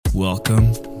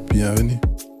Welcome. Bienvenue.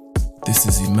 This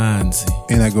is Imanzi.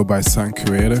 And I go by Sound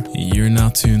Creator. You're now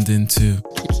tuned into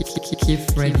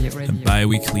Kif Radio, a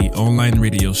bi-weekly online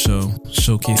radio show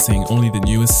showcasing only the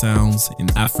newest sounds in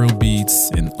Afro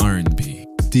beats and R&B.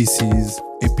 This is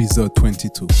episode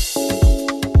 22.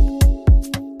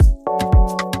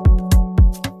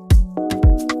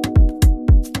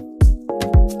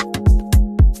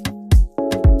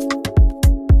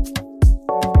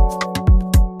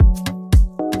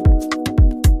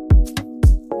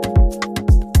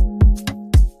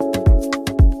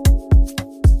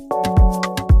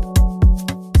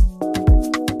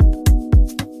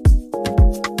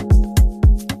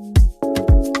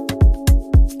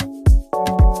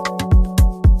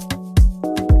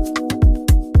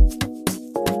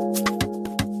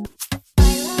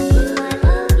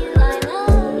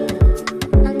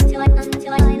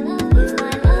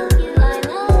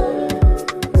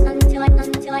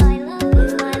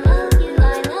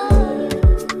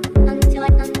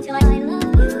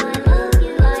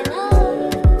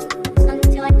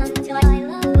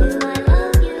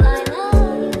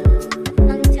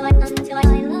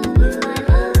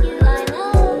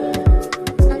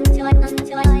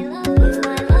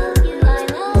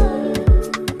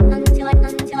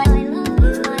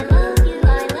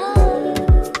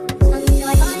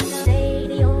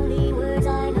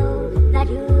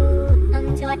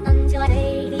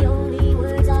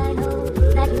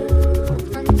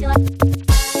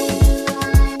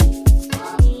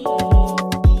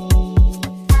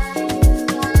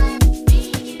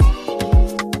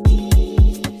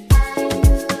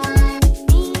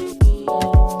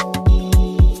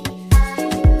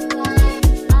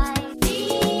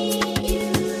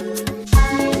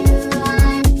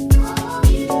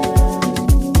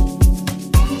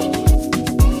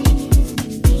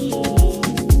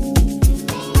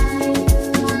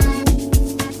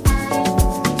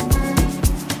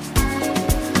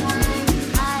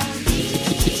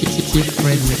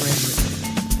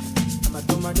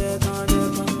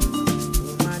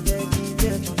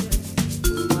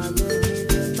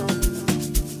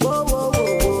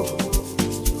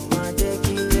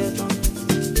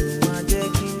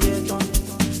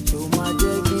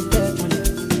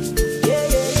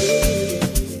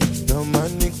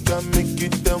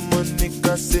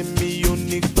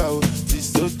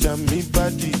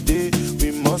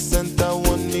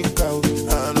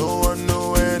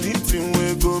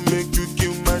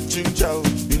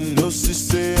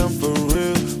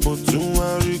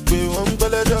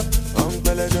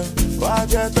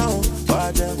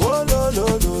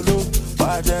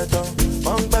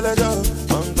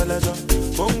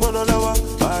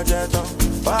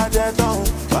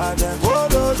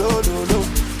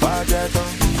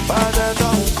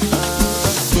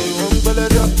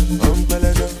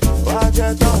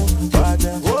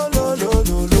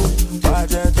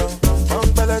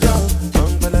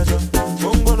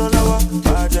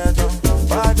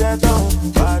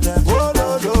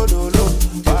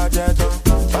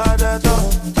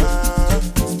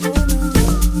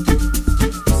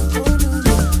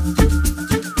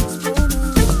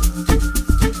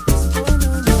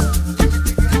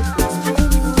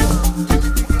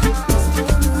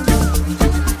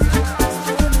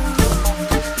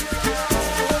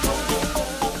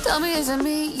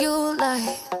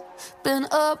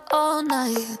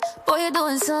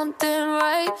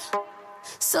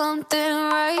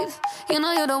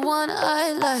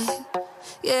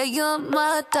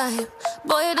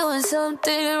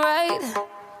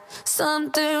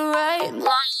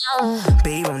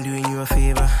 Babe, I'm doing you a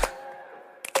favor.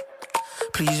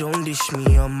 Please don't dish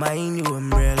me on my new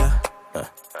umbrella.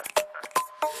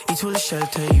 It will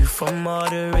shelter you from all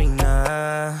the rain.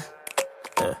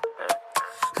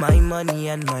 My money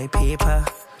and my paper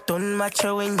don't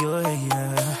matter when you're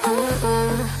here.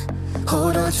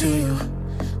 Hold on to you.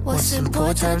 What's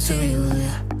important to you?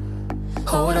 Yeah.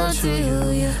 Hold on to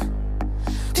you. Yeah.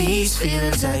 These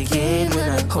feelings I get when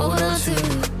I hold on to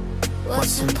you.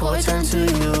 What's important to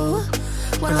you?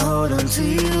 When I hold on to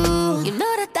you. You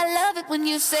know that I love it when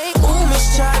you say, ooh,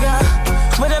 Miss Jagger.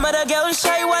 When them other girls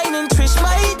shy, whine and twist,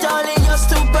 my darling, you're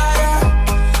still better.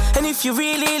 And if you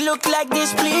really look like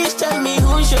this, please tell me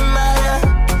who's your mother.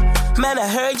 Man, I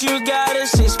heard you got a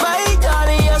sis, my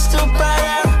darling, you're still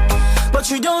better. But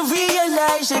you don't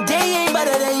realize that they ain't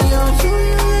better than you.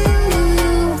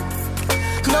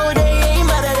 No, they ain't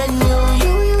better than you.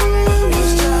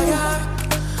 Miss Jagger.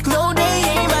 No, they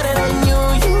ain't better than you.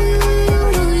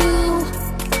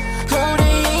 No,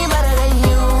 they ain't better than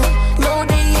you. No,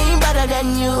 they ain't better than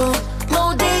you. No,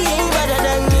 they ain't better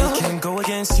than you. They can't go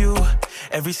against you.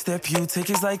 Every step step you take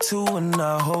is like two, and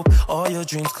I hope all your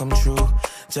dreams come true.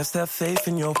 Just have faith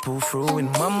and you'll pull through.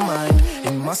 In my mind,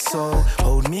 in my soul,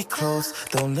 hold me close,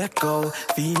 don't let go.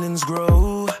 Feelings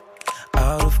grow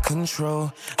out of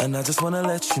control, and I just wanna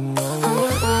let you know.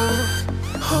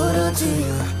 Hold on to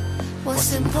you.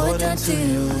 What's important to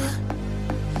you?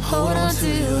 Hold on to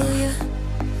you.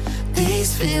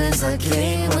 These feelings I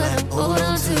gain when I hold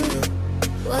on to you.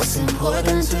 What's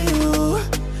important to you?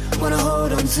 Wanna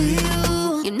hold on to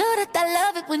you. You know that I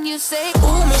love it when you say,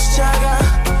 ooh, Miss Jagger.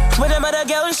 When them other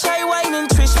girls shy, whine and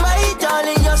twist, my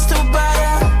darling, you're still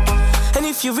better. And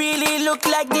if you really look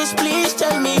like this, please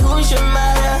tell me who's your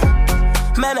mother.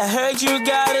 Man, I heard you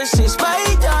got a sis, my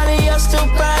darling, you're still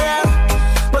better.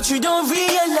 But you don't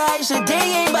realize that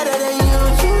they ain't better than you.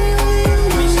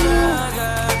 Miss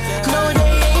Jagger. No,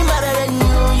 they ain't better than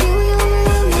you.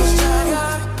 Miss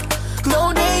Jagger.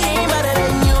 No, they ain't better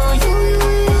than you.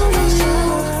 Miss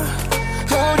Jagger.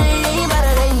 No, they ain't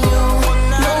better than you.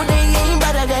 No, they ain't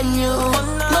better than you.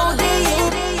 No, they ain't.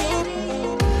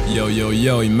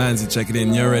 Yo, Imanzi, check it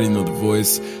in. You already know the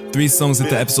voice. 3 songs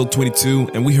into episode 22,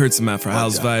 and we heard some Afro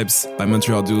House Vibes by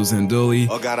Montreal duo Zandoli. We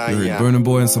heard Burna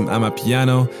Boy and some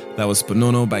Amapiano. That was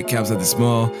Sponono by Kabza De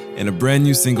Small. And a brand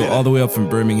new single all the way up from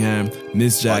Birmingham,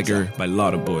 Miss Jagger by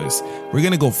Lotta Boys. We're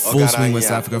gonna go full swing West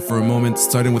Africa for a moment,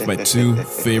 starting with my 2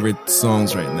 favorite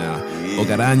songs right now.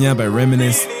 Ogaranya by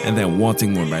Reminisce, and then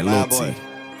Wanting More by Loti.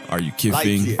 Are you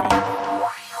kidding?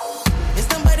 There's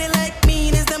somebody like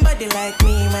me, there's somebody like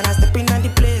me. When I step in on the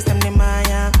place, I'm the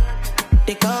Maya.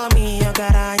 They call me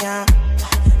Ogaranya.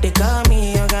 They call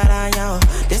me Ogaranya.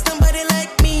 There's somebody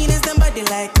like me, there's somebody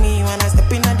like me. When I step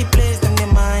in on the place, I'm the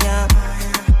Maya.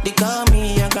 They call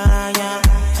me Ogaranya.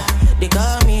 They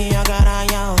call me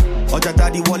Ogaranya. Oja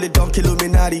daddy wallet don't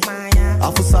Illuminati.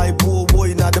 Afusai bull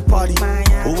boy na the party.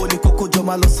 Oh ni koko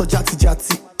joma loso jati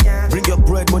jati. Bring your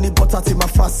bread, money butter to my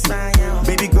fussy.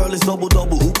 Baby girl is double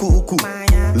uku uku.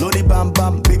 Loni bam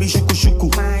bam, baby shuku shuku.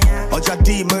 Oja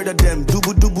D murder them,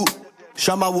 dubu dubu.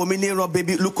 Shama woman here,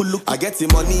 baby, look. I get the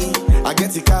money, I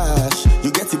get the cash.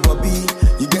 You get the Bobby,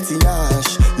 you get the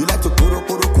Yash. You like to poro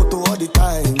koto all the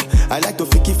time. I like to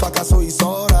fiki faka, so it's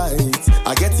alright.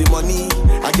 I get the money,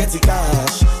 I get the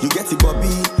cash. You get the Bobby,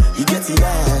 you get the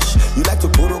Yash. You like to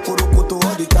poro koto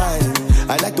all the time.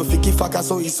 I like to fiki faka,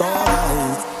 so it's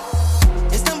alright.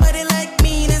 There's somebody like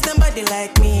me, there's somebody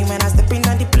like me. When I step in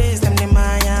on the place, I'm the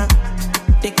Maya.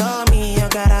 They call me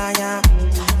Ogaranya.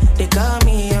 They call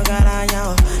me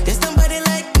Ogaranya. There's somebody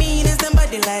like me, there's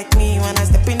somebody like me. When I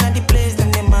step in on the place,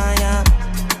 I'm the Maya.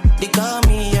 They call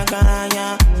me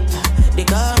Ogaranya. They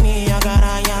call me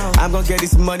Ogaranya. I'm gonna get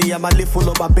this money, I'ma live full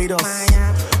of Barbados.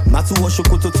 Matu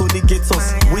Washokoto Tony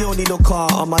Gatos. We don't need no car,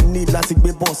 I'ma need Latic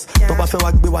Bay boss. Toba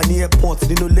Fewa Gbe wa ni airport,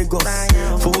 Nino Lagos.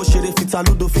 Fowo Shere Fita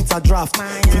Ludo, Fita Draft.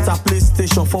 Fita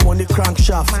PlayStation, for one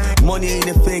crankshaft. Money ain't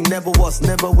a thing, never was,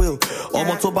 never will.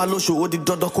 Omo Toba Losho, Odi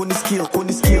Dodo, Koni skill.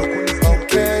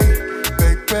 Okay,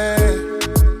 baby.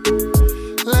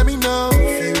 Let me know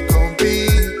if you gon' be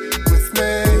with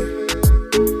me.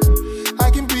 I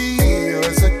can be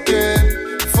yours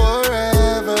again,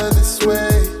 forever this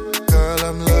way.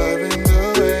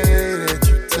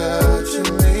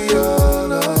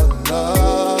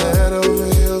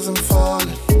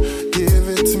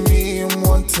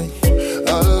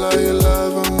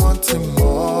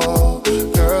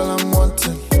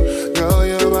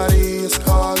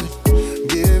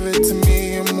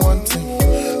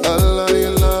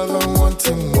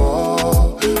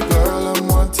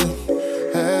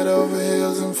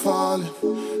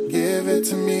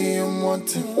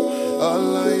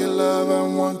 All of your love,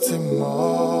 I'm wanting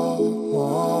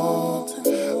more.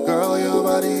 Girl, your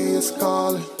body is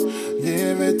calling.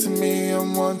 Give it to me,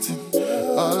 I'm wanting.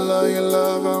 All of your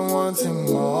love, I'm wanting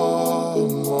more.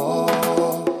 All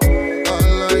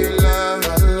of your love,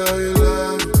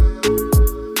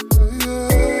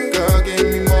 girl, give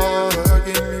me more.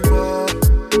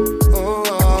 Oh,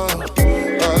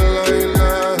 all of your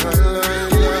love,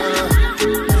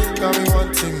 got me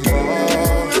wanting more.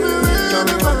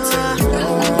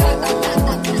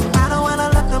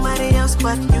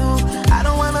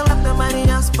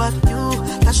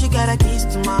 Cause you got a keys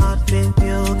to my heart, baby.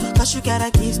 Cause you got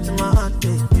a keys to my heart,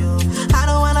 baby. I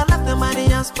don't wanna love nobody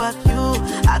else but you.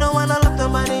 I don't wanna love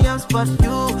nobody else but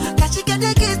you. Cause you got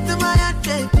the keys to my heart,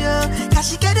 baby.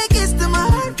 Cause you got the keys to my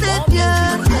heart, baby.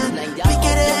 Pick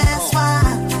it as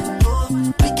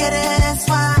one. Pick it as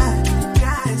one.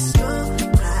 Grind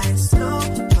slow,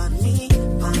 for me.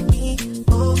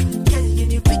 Oh, can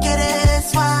you pick it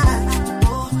as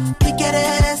one? Pick it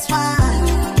as one.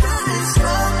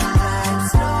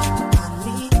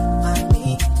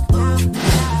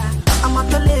 I'm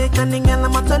at the lake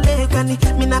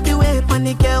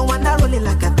the girl wanna roll it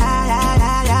like a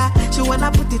tire. She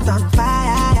wanna put it on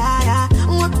fire.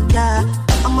 Yeah.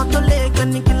 I'm a to lake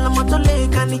and I'm a to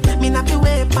lake and me not be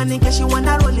way panic. She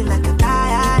wanna roll it like a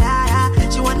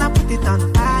tire. She wanna put it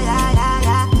on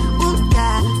fire.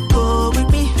 Go with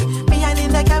me. Me I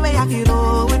need the guy where you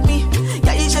roll with me.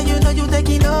 Yeah, you sure you know you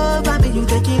taking over me. You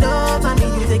taking over me.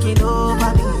 You taking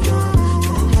over me.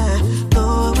 Yeah.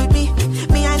 Go with me.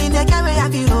 Me I need the guy where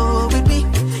you roll with me.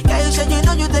 Yeah, you sure you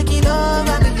know you taking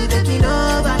over me. You taking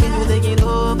over me. You taking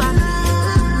over me.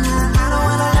 I don't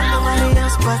wanna love nobody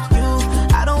else but you.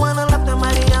 I don't wanna love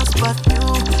nobody else but you.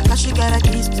 Cause you got a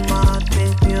keys to my heart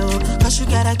with you. Cause you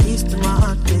got a keys to my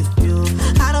heart with you.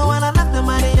 I don't wanna love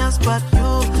nobody else but you.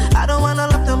 I don't wanna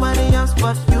love nobody else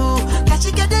but you. Cause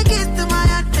you got the keys to my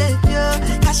heart with you.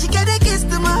 Cause you got the keys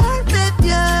to my heart with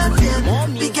you.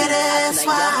 We get this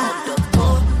one.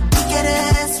 We get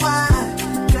this one.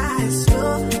 Grind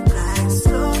slow, grind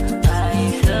slow.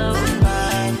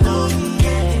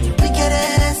 We get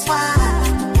this one.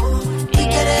 We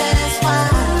get this one.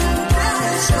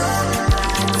 Grind slow.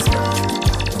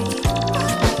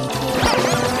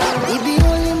 It be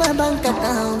only my bank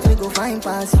account we go find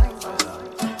pass you.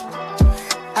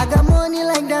 I got money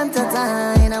like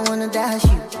Dantata and I wanna dash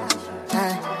you.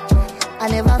 I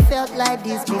never felt like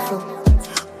this before.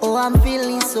 Oh, I'm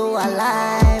feeling so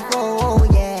alive. Oh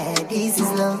yeah, this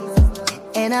is love.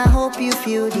 And I hope you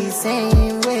feel the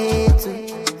same way too.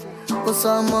 Oh,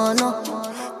 someone no,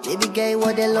 baby girl,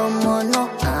 what they love more no.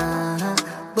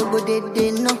 But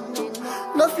they know.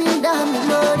 Nothing down me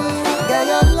lorry. Girl,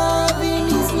 your loving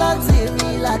is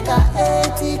luxury like a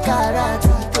 80 karat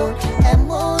gold.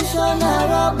 Emotional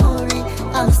robbery,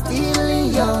 I'm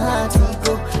stealing your heart,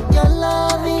 go. Your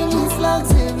loving is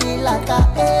luxury like a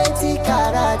 80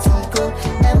 karat gold.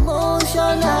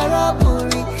 Emotional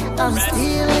robbery, I'm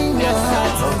stealing your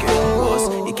heart, go.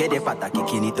 Ikede pataki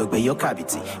kini to gbe your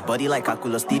cavity. Body like a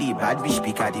cool stiri, bad bitch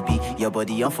be Cardi B. Your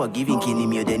body unforgiving, kini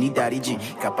mi odeni dariji.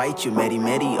 Kapaichu Mary,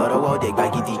 oro wa de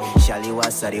bagidi. Shali wa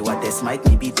sare wa test might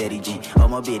me be teriji.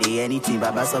 Omo bere anything,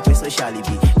 baba so pe so shali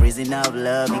be. Prisoner of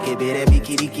love, ikebere be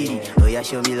kiri. Oh yeah,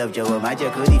 show me love, jowo ma je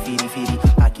ko di firi.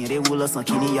 Akinre wulo san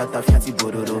kini yata fianti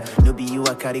bororo. No be you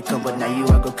I carry come, but now you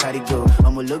I go carry go.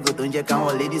 Omo logo don't je kan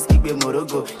ladies kigbe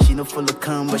morogo. She no follow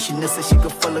come, but she know say she go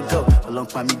follow go. Along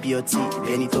pa mi BOT,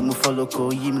 Benny to mu follow ko.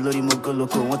 Yim lori mo go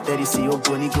loco, 130 see o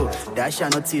boni go. Dasha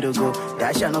no tiro go,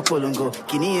 dasha no polongo.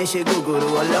 Kini e she go go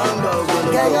along go.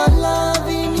 Girl, your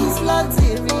loving is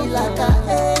luxury like a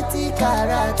 80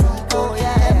 karat gold.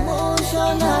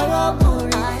 Emotional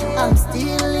robbery, I'm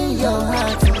stealing your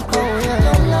heart, go.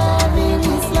 Your loving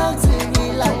is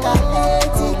luxury like a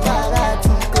 80 karat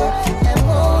gold.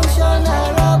 Emotional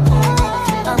robbery,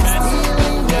 I'm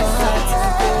stealing your heart,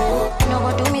 go. No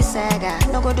go do me Sega,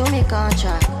 no go do me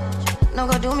Contra, no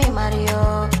go do me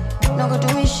Mario, no go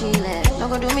do me Sheila, no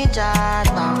go do me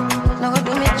Jadba, no go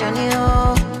do me Johnny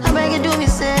O. I beg you do me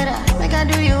Sarah, make I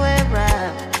do you a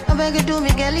rap. I beg you do me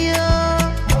Galileo,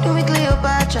 do me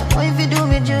Cleopatra, or if you do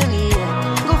me Julia,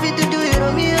 go fit to do you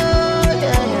Romeo.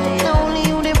 Yeah. Now only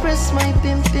you they press my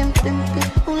pimp.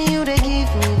 Only you they give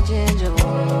me ginger.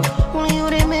 Only you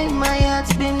they make my heart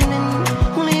spin.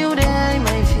 Only you they high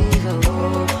my fever.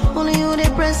 Only you they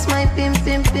press my pimp.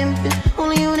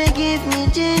 Only you they give me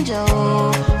ginger.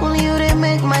 Only you they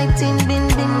make my tin bin.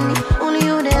 Only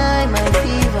you they high my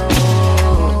fever.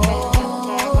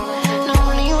 No,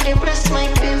 only you they press my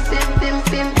pimp.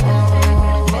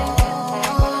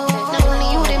 No, only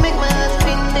you they make my heart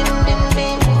spin.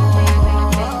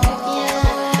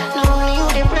 Yeah, no, only you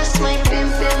they press my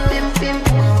pimp.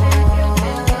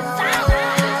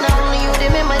 No, only you they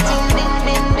make my tin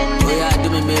bin. Oh yeah, do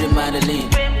me Mary Magdalene.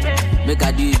 Make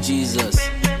I do you Jesus.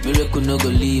 Miracle no go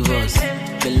leave us.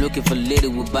 Been looking for lady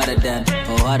who better than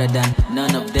or harder than.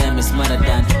 None of them is smarter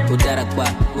than. Udarakwa,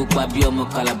 Ukwa Biomo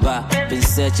Calabar. Been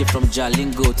searching from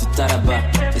Jalingo to Taraba.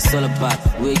 It's all about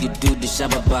where you do the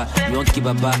shababa. You won't keep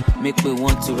baba, make me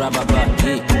want to rababa.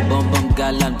 Hey, bum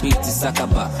galan beat to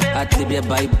Sakaba. Atibia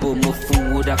Baibo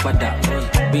Mofun Udapada.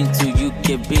 Been to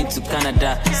UK, been to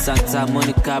Canada, Santa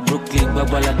Monica, Brooklyn,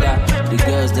 Babalada. The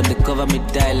girls them they cover me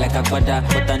die like Akwada,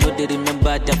 but I know they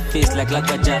remember their face like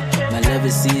Lakwaja. My love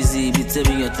is easy, be tell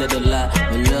me your $10.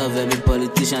 My love every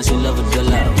politician should love $1.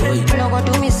 Boy. No go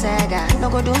do me Sega, no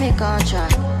go do me Contra,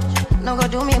 no go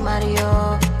do me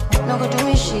Mario, no go do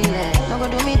me Sheila, no go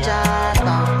do me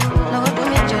Jadba, no go do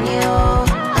me Johnny O.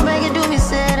 I beg you do me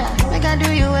Sarah, make I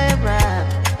do you a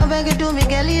rap. I beg you do me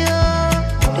Galileo,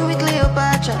 do me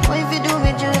Cleopatra, or if you do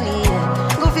me Julia,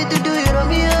 go fit to do you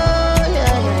Romeo.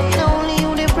 Yeah. Now only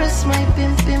you they press my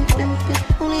pimp.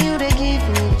 Only you they give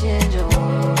me ginger.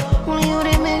 Only you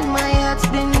they make my heart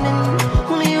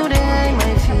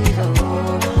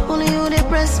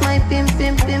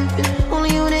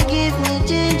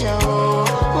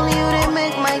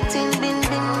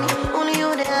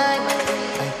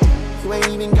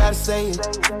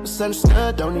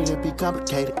Misunderstood, don't need to be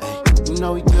complicated. Ay. You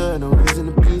know we good, no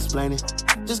reason to be explaining.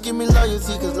 Just give me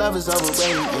loyalty, cause love is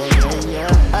overrated.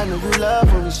 Yeah. I know you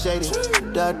love when we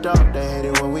shaded. Dark, they hate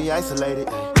it when we isolated.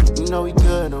 Ay. You know we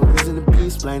good, no reason to be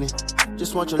explaining.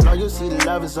 Just want your loyalty, the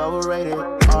love is overrated.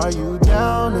 Are you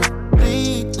down to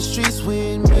bleed the streets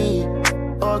with me?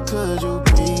 Or could you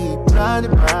be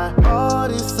blinded by all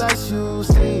this sights you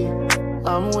see?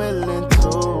 I'm willing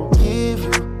to give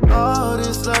you all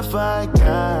this love I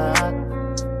got,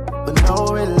 but no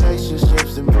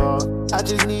relationships involved. I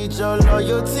just need your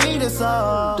loyalty, that's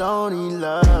all. Don't need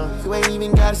love, you ain't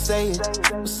even gotta say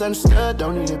it. Misunderstood,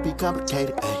 don't need to be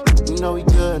complicated. Ay. You know we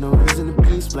good, no reason to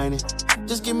be explaining.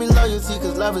 Just give me loyalty,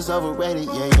 cause love is overrated.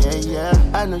 Yeah.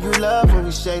 I know you love when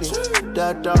we shaded.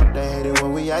 Dark, they hate it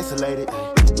when we isolated.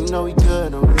 Ay. You know we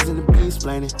good, no reason to be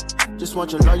explaining. Just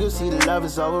want your loyalty, the love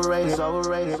is overrated.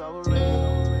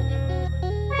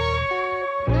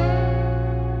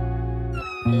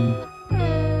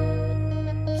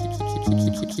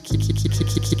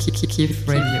 Kif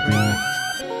Radio.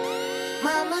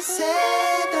 Mama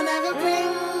said don't ever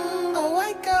bring a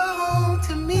white girl home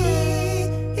to me.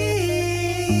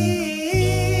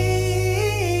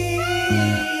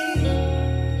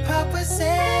 Papa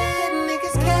said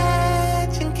niggas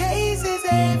catching cases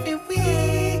every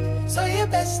week, so you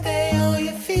best stay on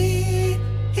your feet.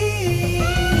 Crazy.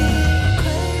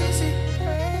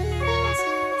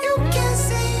 You can't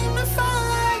seem to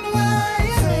find why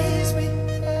you raise me,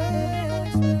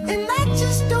 and I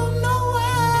just don't know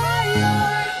why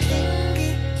you're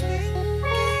kinky.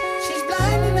 She's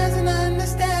blind and doesn't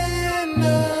understand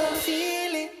the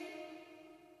feeling,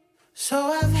 so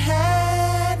I've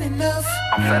had enough.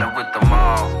 I'm fed up with the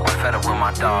mall, I'm fed up with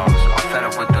my dogs, I'm fed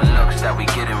up with the looks that we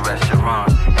get in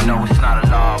restaurants. You know it's not a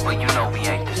law, but you know we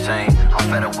ain't the same. I'm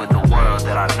fed up with the world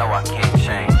that I know I can't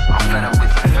change. I'm fed up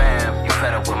with your fam, you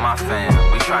fed up with my fam.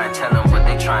 We try and tell them, but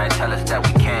they try and tell us that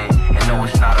we can't. And no,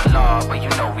 it's not a law, but you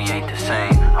know we ain't the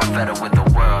same. I'm fed up with the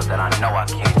world that I know I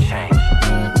can't change.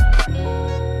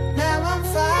 Now I'm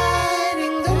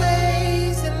fighting the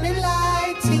ways and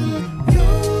enlightening you.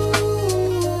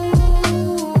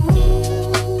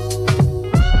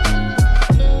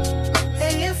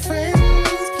 And your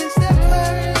friends kiss their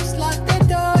purse, lock their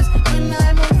doors when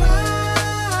I'm around.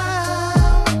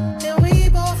 And we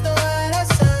both know how that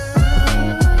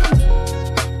sounds.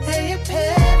 And your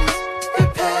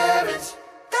parents,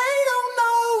 they don't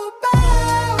know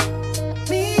about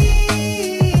me.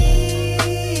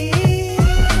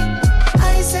 I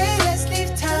say let's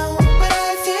leave town, but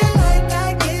I feel like I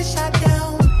get shot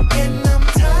down. And I'm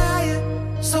tired,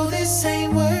 so this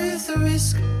ain't worth the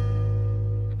risk.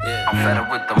 I'm fed up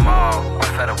with the mall, I'm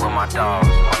fed up with my dogs,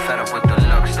 I'm fed up with the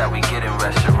looks that we get in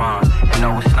restaurants. And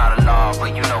no, it's not a law,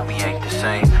 but you know we ain't the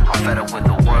same. I'm fed up with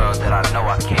the world that I know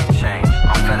I can't change.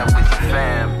 I'm fed up with your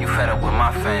fam, you fed up with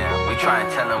my fam. We try and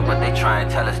tell them, but they try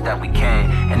and tell us that we can't.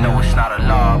 And no, it's not a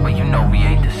law, but you know we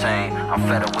ain't the same. I'm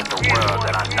fed up with the world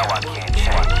that I know I can't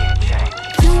change.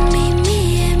 You meet me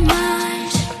in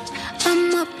Mars.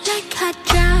 I'm up like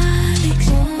hydraulics.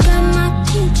 Got my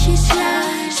Gucci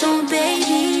slides on,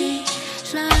 baby.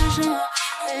 Slides on.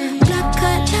 Black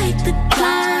cut like the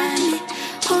climate.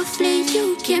 Hopefully you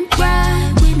can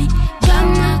ride with me. Got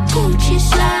my Gucci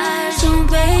slides on,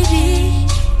 baby.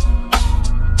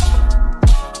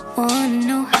 Wanna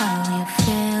know how you're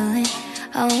feeling?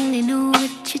 I only know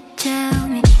what you tell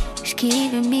me. It's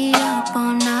keeping me up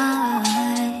all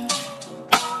night.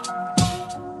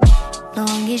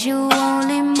 Long as you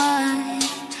only mine,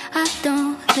 I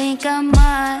don't think I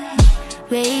mind.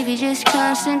 Baby, just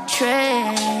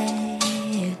concentrate.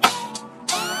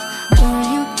 Will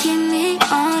you keep me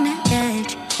on the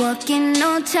edge? Walking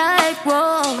on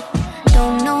tightrope.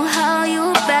 Don't know how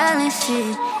you balance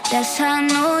it. That's how I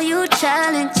know you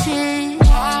talented.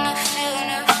 Wanna feel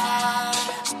the fire.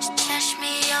 Touch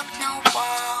me up, no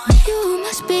one. You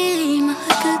must be my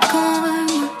good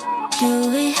karma. Do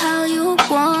it how you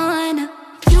wanna.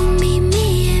 You meet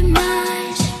me in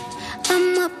Mars.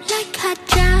 I'm up like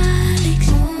hydraulics.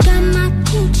 Got my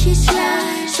Gucci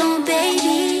slides on,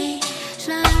 baby.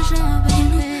 Slides on,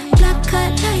 baby. Black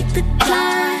cut like the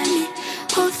climate.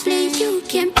 Hopefully you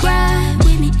can ride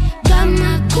with me. Got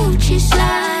my Gucci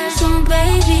slides on,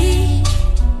 baby.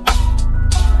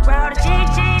 Brought a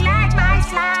GG like my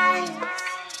slides.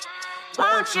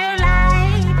 Won't you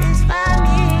like this for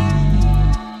me?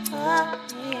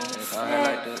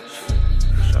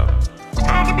 I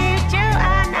can be with you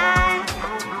all night.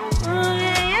 Ooh,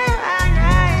 yeah, you all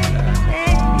night,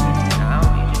 baby.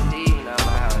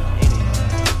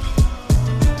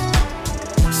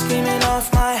 Screaming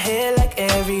off my head like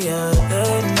every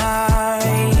other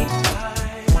night.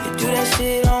 You're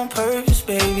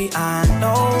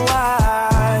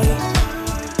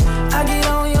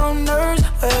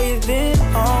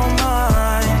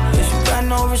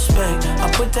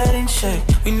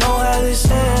We know how this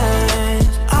ends.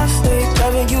 I stay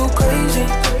driving you crazy.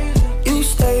 You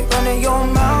stay running your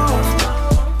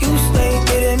mouth. You stay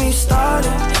getting me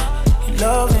started. You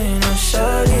loving, I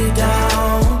shut it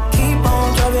down. Keep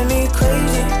on driving me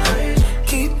crazy.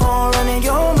 Keep on running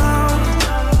your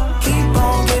mouth. Keep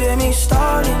on getting me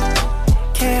started.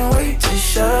 Can't wait to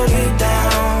shut it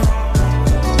down.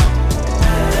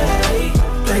 Hey,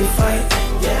 play fight,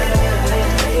 yeah.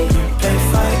 Play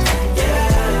fight,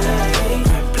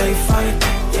 yeah. Play fight,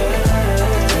 yeah.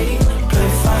 Play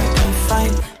fight, play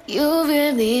fight. You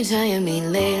really trying me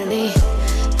lately.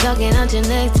 Talking out your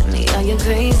neck to me, are you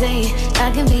crazy?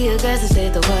 I can be aggressive, say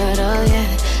the word, oh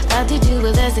yeah. I did you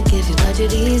a best to give you what you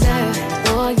deserve.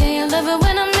 Oh yeah, you love it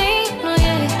when I'm mean, oh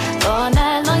yeah. All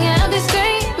night long, yeah, I'll be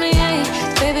screaming, yeah.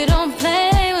 Baby, don't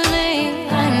play with me,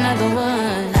 I'm not the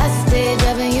one. I stay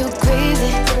driving you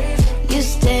crazy. You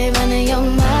stay running your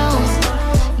mouth.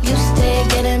 You stay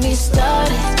getting me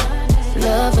started.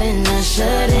 Love and I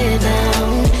shut it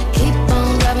down. Keep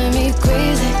on driving me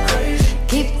crazy.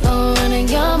 Keep on running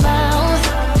your mouth.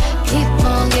 Keep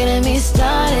on getting me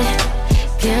started.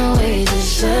 Can't wait to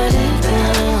shut it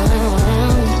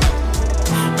down.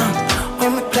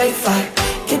 When we play fight,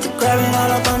 get to grabbing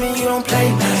all up on me, you don't play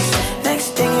nice.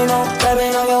 Next thing you know,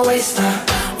 grabbing on your waistline.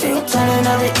 Feel turning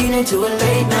out the evening to a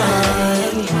late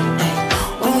night.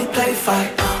 When we play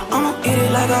fight, I'ma eat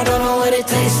it like I don't know what it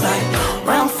tastes like.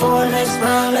 Round 4, next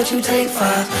round, let you take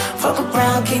 5. Fuck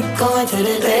around, keep going to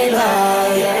the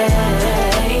daylight. Yeah.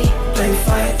 Play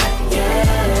fight,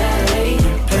 yeah.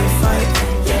 Play fight,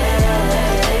 yeah.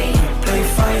 Play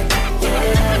fight, yeah.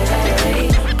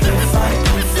 Play fight,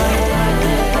 play fight,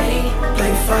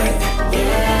 play fight, yeah.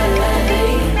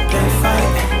 Play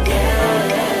fight, yeah.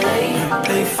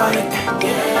 Play fight,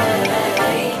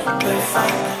 yeah. Play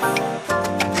fight.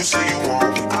 You say you want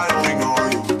me, I don't ignore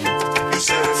you. You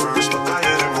said it first, but I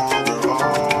did it more than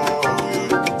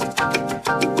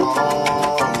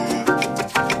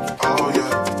oh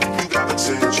yeah. You got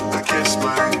potential, I can't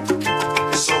explain.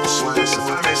 It's so persuasive, I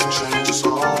made some changes.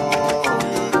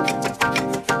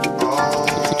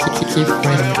 Keep running.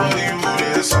 Wherever you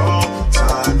is all the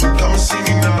time. Come and see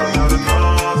me now, not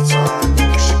another time.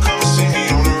 You should come and see me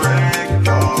on the regular.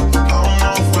 I don't know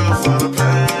if we'll find a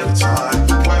better time.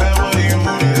 Wherever you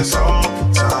is all the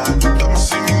time. Come and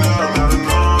see me now, not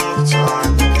another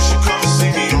time. You should come and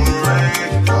see me on the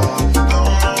regular. I don't know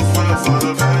if we'll find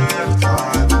a better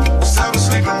time. 'Cause I've been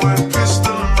sleeping with a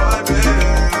pistol in my bed.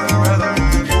 I'd rather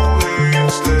have you here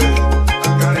instead. I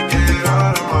gotta get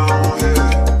out of my own head.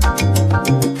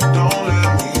 Don't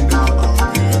let me down, come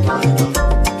here right now.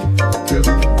 Yeah.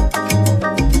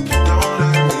 Don't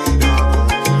let me down,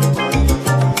 come here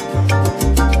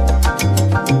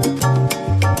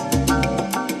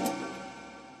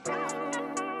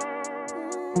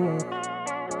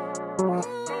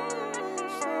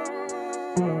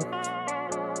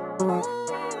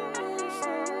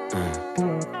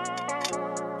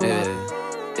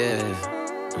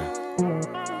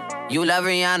You love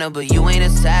Rihanna, but you ain't a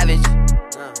savage.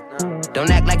 Don't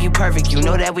act like you perfect, you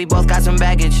know that we both got some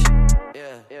baggage.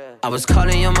 I was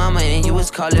calling your mama and you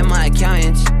was calling my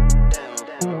accountant.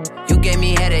 You gave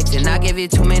me headaches and I gave you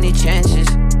too many chances.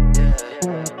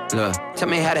 Look, tell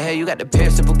me how the hell you got the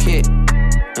pierceable kid.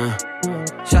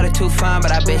 Shot it too fine,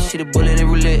 but I bet she the bullet in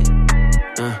roulette.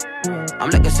 I'm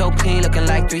looking so clean, looking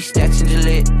like 3 stacks in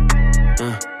Gillette.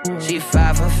 She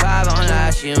 5 for 5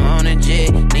 online, she on a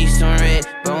jet. Need some red,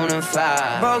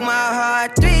 bonafide. Broke my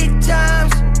heart 3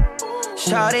 times.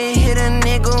 Shawty hit a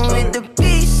nigga with the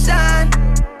peace sign.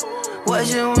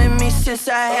 Wasn't with me since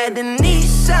I had the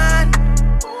Nissan.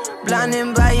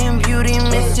 Blinded by your beauty,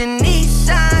 missing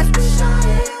Nissan.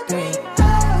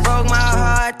 Broke my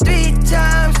heart 3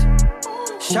 times.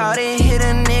 Shawty hit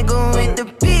a nigga with the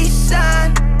peace sign.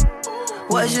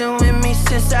 Wasn't with me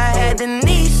since I had the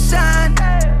Nissan.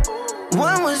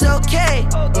 1 was okay,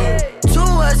 2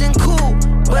 wasn't cool,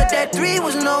 but that 3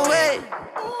 was no way.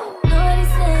 Nobody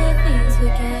said things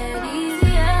would get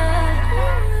easier.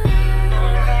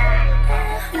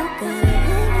 You gotta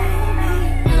believe me.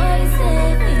 Nobody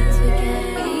said things would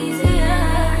get easier.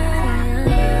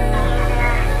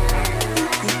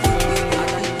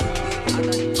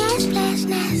 Cash flash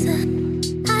NASA,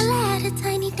 holla at a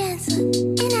tiny dancer,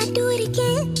 and I do it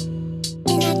again,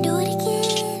 and I do it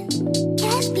again.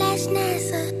 Cash flash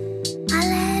NASA,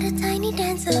 holla at a tiny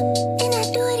dancer, and I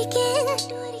do it again, and I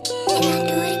do it again.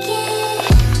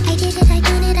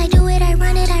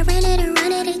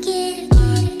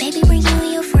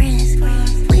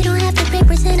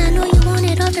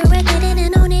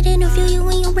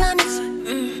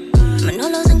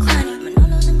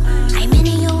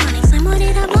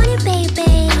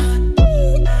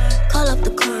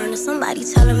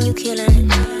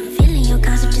 Feeling your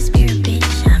concept of spirit, bitch.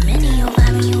 I'm into your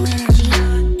vibe and your energy.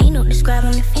 Ain't no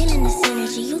describing the feeling, this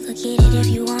energy. You could get it if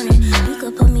you want it. You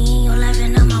could put me in your life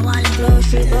and on my wallet. Blow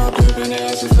street, ball, keeping the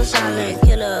ashes for silent.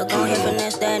 Killer, gon' hit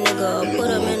finesse that nigga. Put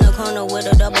him in the corner with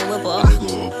a double whipper.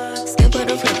 Skipper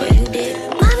the flipper, you did.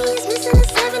 Mommy is missing a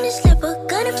 7-inch slipper.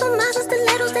 Got it from Miles,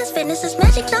 stilettos, that's fitness. It's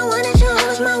magic, don't want it, you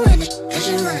always my witness. It's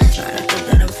your mind, trying to think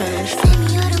that I'm finished.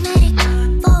 Semi-automatic,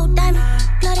 full diamond,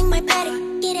 flooding my paddock.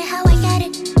 Get it how I got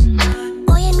it.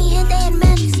 Boy, and me, gente and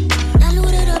magics.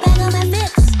 Diluted the bag of my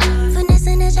fix.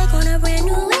 Finessing the check on a brand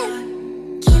new whip.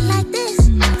 Kid like this,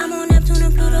 I'm on Neptune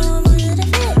and Pluto, I'm under the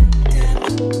fit.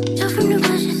 You're from the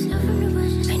bushes,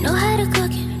 I know how to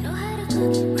cook it.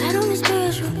 Right on the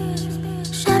spiritual.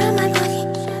 Shout out my pocket.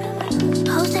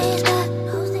 Jose is back.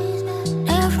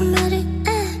 They are from Magic.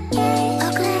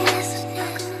 All glass.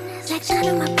 Like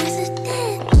China, my princess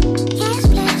dead. Cash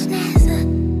flash NASA.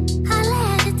 Holla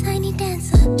at a tiny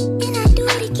dancer. And I do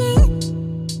it again.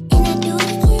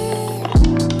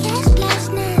 Cash flash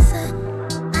NASA.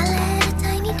 Holla at a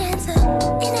tiny dancer.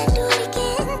 And I do it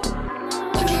again.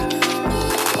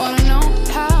 Wanna know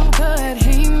how good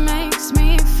he makes me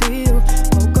feel?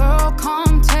 Oh girl,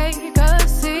 come take a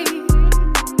seat.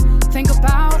 Think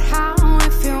about how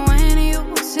it feels when you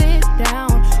sit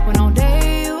down. When all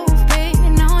day you've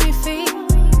been on your feet.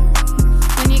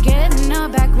 When you get in a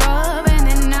back rub and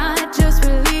the night just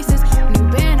releases. When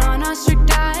you've been on a strict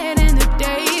diet and the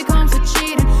day comes to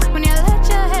cheating. When you let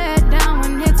your head down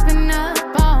when it's been up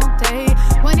all day.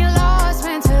 When you're lost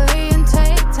mentally and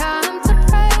take time to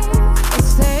pray. Or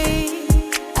stay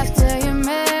after you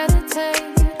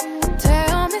meditate.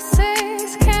 Tell me,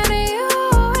 sis, can you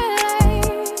relate?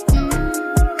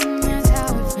 That's how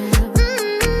it feels.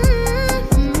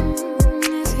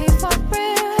 Is he for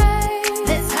real?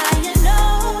 That's how you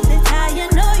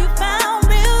know you found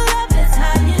real love. That's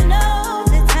how you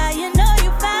know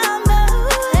you found love.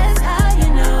 That's how you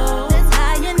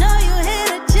know you hit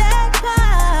a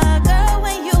jackpot, girl,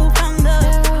 when you found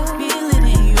love. Feeling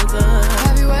in your gut.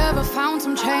 Have you ever found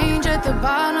some change at the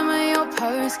bottom of your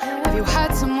purse? Have you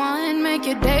had someone make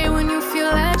your day when you feel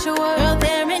at your worst? Girl,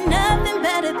 there ain't nothing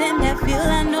better than that feel.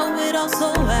 I know it all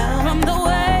so well. From the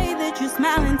way that you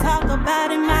smile and talk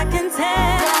about him, I can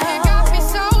tell. It got me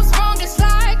so strong, just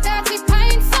like that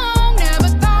T-Pain song. Never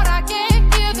thought I'd get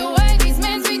here the way these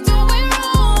men be doing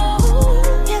wrong.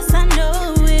 Yes, I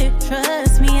know it.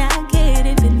 Trust me, I get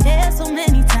it. Been there so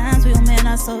many times. Real men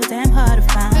are so damn hard to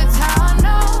find. That's how I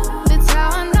know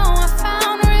I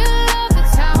found real love.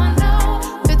 That's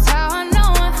how I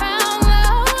know I found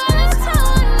love. That's how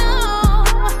I know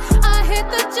I hit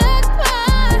the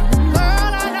jackpot.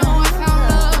 Girl, I know I found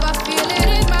love. I feel it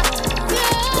in my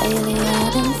blood. Lately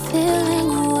I've been feeling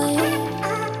away.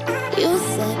 You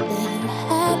said that you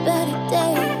had better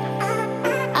days.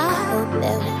 I hope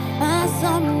that we find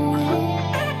some way.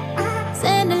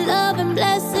 Sending love and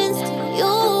blessings to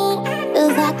you.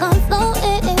 Feels like I'm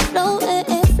floating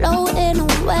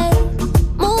away.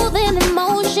 Moving in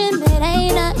motion, but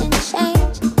ain't nothing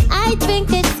changed. I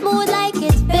drink it smooth like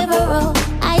it's Vivaro.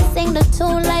 I sing the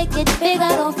tune like it's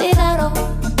Figaro.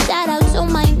 Shout out to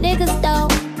my niggas though.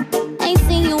 Ain't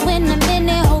seen you in a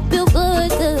minute, hope you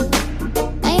good.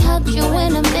 Ain't helped you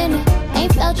in a minute,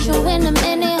 ain't felt you in a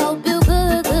minute, hope you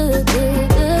good.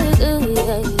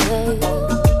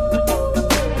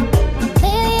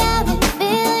 Lately I've been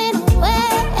feeling away.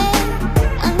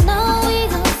 I know we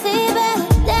gon' see better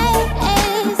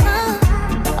days,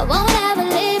 I won't ever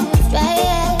leave you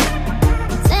straight.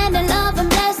 Sending love and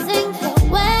blessings your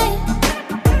way.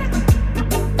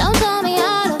 Don't tell me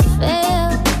how to feel.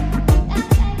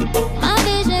 My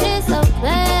vision is so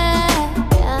clear,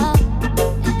 yeah.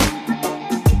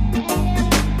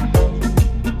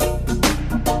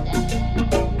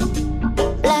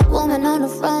 Black woman on the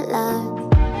front line.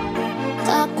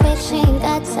 Talk quick, she ain't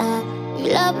got time. You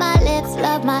love my lips,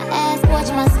 love my ass, watch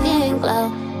my skin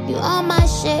glow. You on my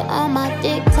shit, on my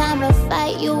dick, time to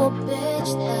fight, you a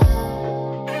bitch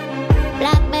though.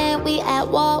 Black man, we at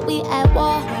war.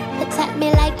 Attack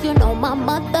me like you know my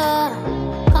mother.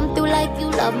 Come through like you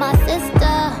love my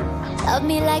sister. Love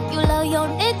me like you love your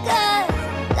nigga.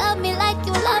 Love me like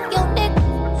you love your nigga.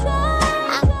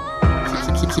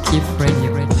 Keep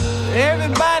ready.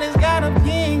 Everybody's got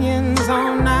opinions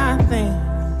on nothing.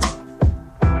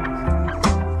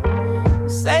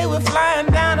 Say we're flying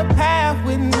down a path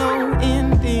with no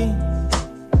ending.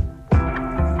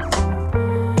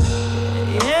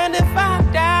 And if I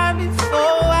die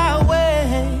before I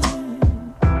wake,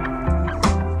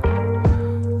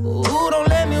 ooh, don't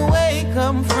let me wake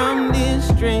up from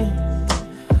this dream.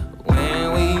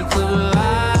 When we collide,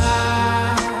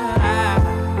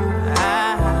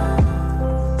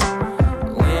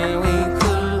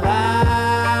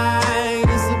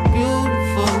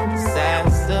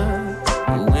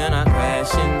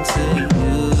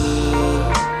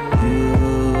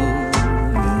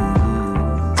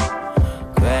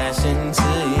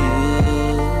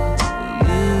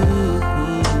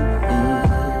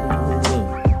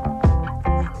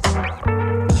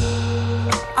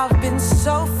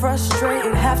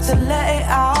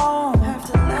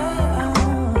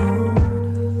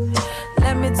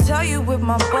 me tell you with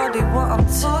my body what I'm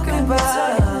talking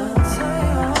about.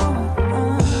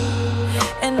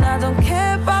 And I don't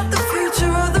care about the future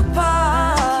or the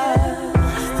past.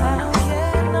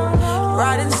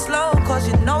 Riding slow cause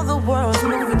you know the world's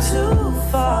moving too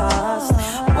fast.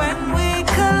 When we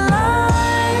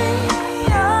collide,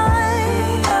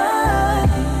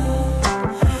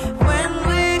 when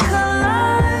we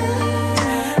collide,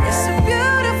 it's a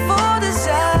beautiful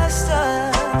disaster.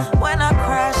 When I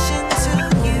crash into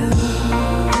you,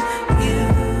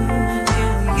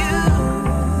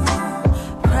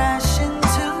 crash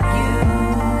into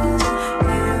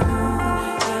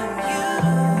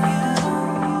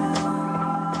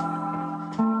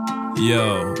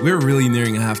Yo, we're really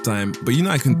nearing halftime, but you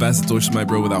know I couldn't pass the torch to my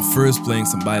bro without first playing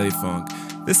some baile funk.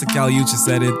 This is Caliucci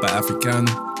Said It by African,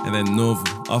 and then Novo,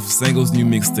 off of Sango's new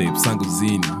mixtape,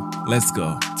 Sangozini. Let's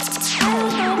go.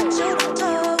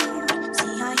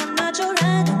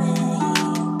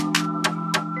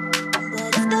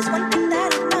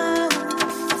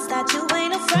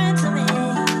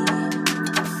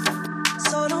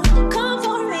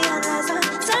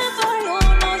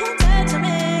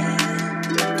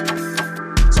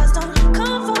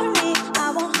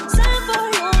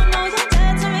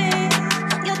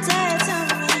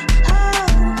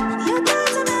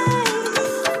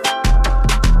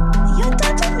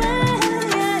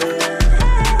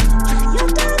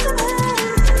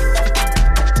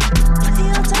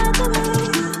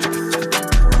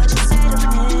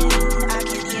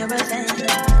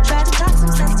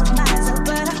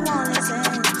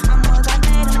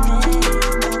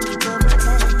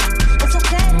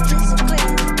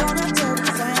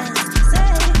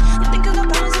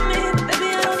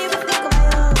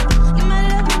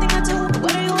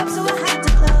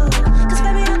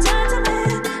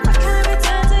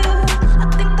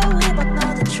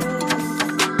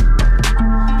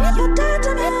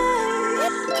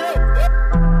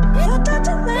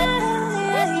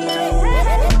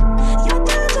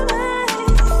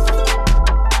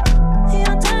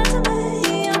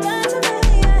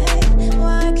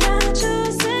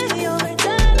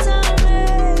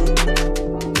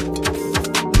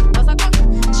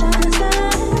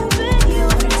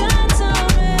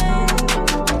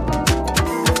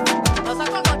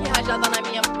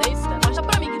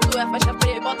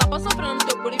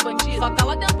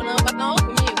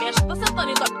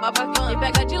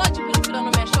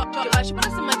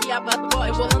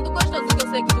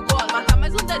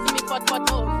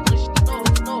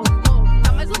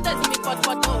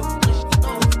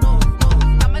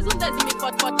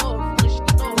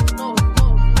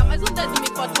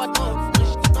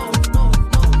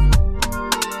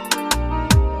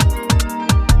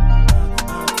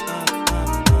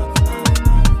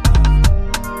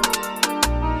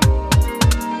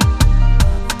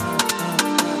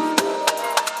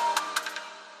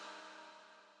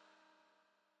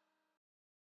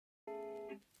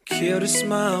 Cute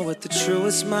smile with the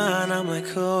truest mind. I'm like,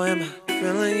 who am I?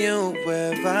 Feeling you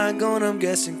wherever I go, and I'm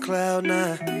guessing cloud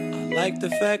nine. I like the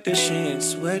fact that she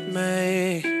ain't with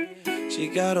me. She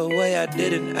got a way I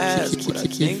didn't ask, but I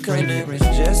think her name is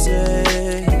Jessie.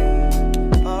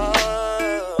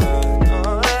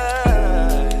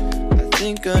 I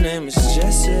think her name is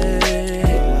Jessie.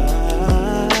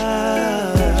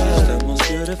 She's the most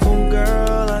beautiful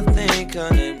girl. I think her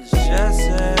name is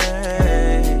Jessie.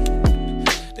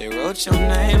 Wrote your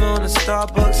name on a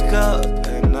Starbucks cup,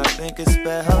 and I think it's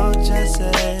spelled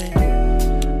Jessie.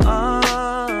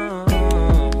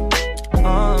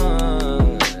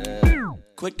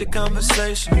 Quick the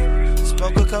conversation,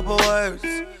 spoke a couple words.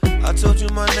 I told you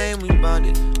my name, we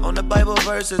bonded on the Bible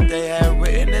verses they had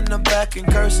written in the back in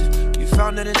cursive. You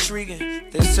found it intriguing.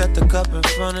 They set the cup in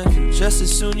front of you just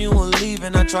as soon you were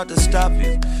leaving. I tried to stop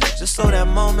you, just so that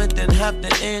moment didn't have to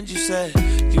end. You said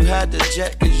you had to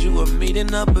jet cause you were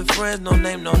meeting up with friends, no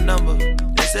name, no number.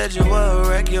 They said you were a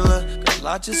regular. Girl,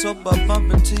 I just hope I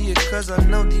bump into you cause I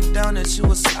know deep down that you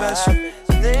were special.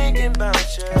 Thinking about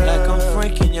you like I'm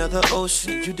Frank and you're the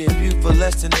ocean. You debut for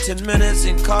less than 10 minutes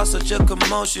and cause such a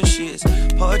commotion. She is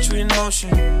poetry in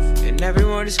motion, and every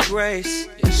word is grace.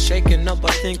 It's shaking up,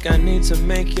 I think I need to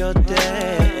make your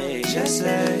day. Just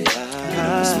say,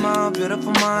 smile,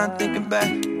 beautiful mind, thinking back,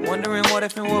 wondering what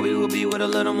if and what we would be with a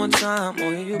little more time.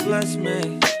 Oh, you bless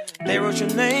me. They wrote your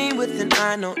name with an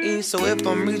I, no E. So if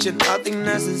I'm reaching, I think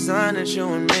that's a sign that you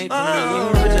and me.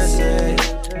 Oh, just say,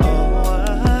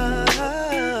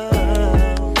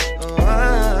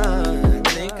 I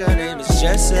think her name is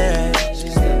Jessie.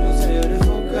 She's the most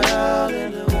beautiful girl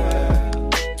in the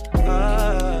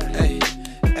world. Hey,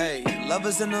 hey, love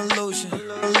is an illusion,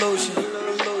 illusion.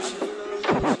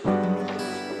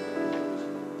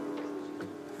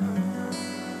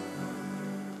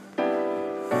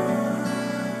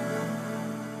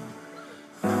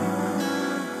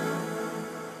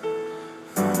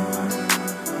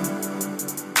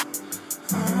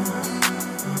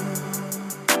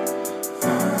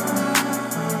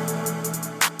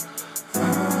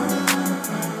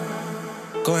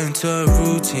 into a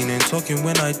routine and talking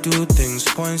when I do things.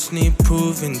 Points need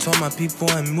proving, told my people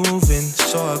I'm moving,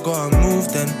 so I gotta move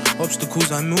them.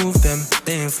 Obstacles, I move them.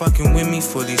 They ain't fucking with me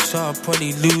fully, so I'll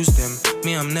probably lose them.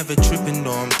 Me, I'm never tripping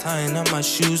though, I'm tying up my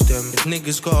shoes them. If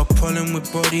niggas got a problem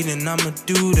with Brody, then I'ma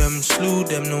do them. Slew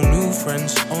them, no new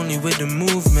friends, only with the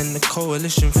movement, the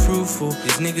coalition fruitful.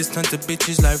 These niggas turn to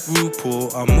bitches like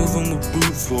RuPaul. I'm moving with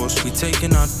brute force, we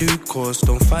taking our due course.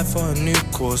 Don't fight for a new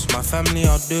course, my family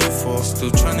I'll do it for.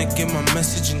 Still trying to get my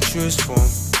message in truest form.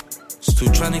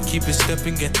 Still trying to keep it step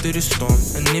and get through the storm.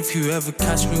 And if you ever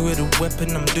catch me with a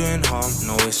weapon, I'm doing harm.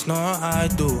 No, it's not I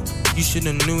do, you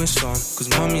should've knew it's on. Cause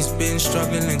mommy's been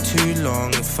struggling too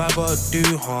long. If I gotta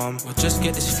do harm, or just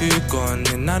get this food gone,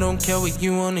 then I don't care what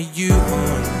you want or you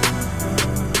want.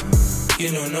 You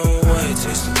don't know what it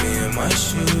takes to be in my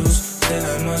shoes. Then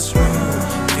I must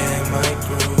move, get in my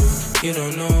groove. You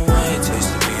don't know what it takes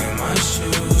to be in my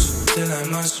shoes. Till I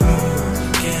must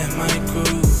move, get in my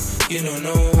groove. You don't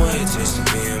know what it takes to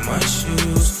be in my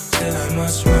shoes. Till I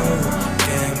must move,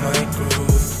 get in my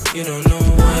groove. You don't know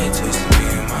what it takes to be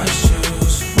in my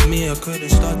shoes. Me, I couldn't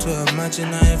start to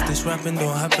imagine that if this rapping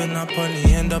don't happen, I'll probably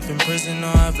end up in prison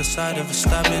or have a side of a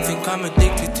stabbing. Think I'm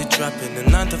addicted to trapping. The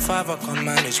 9 to 5 I can't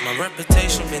manage. My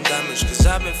reputation been damaged, cause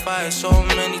I've been fired so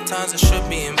many times I should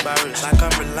be embarrassed. Like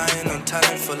I'm relying on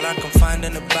talent, feel like I'm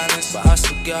finding a balance, but I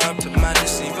still get up to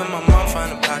madness. Even my mom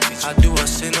found a package. How do I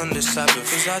sin on the Sabbath?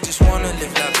 Cause I just wanna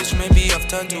live lavish. Maybe I've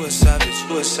turned to a savage.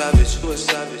 To a savage, to a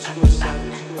savage, to a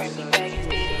savage.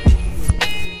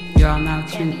 You are now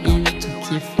tuned in to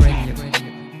Kiff Radio.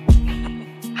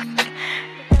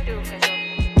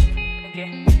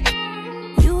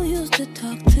 You used to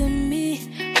talk to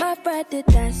me, my pride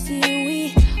did I see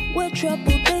we were trouble,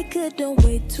 they couldn't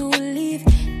wait to leave.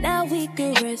 Now we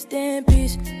can rest in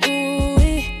peace.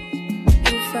 Ooh-wee.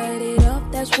 You fight it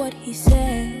off, that's what he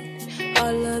said.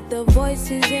 All of the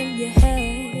voices in your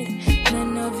head,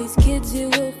 none of his kids you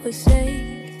will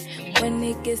forsake. When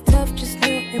it gets tough, just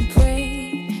kneel and pray.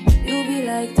 You be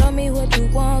like, tell me what you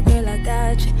want, girl, I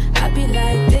got you. I be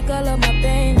like, take all of my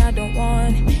pain, I don't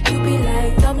want it. You be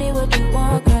like, tell me what you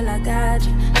want, girl, I got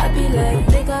you. I be like,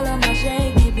 take all of my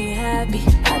shame, keep me happy.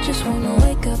 I just wanna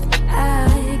wake up,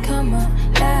 I come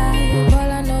alive.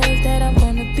 All I know is that I'm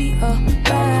gonna be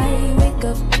alright. Wake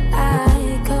up,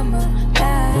 I come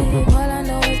alive. All I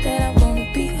know is that I'm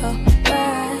gonna be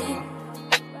alright.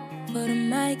 What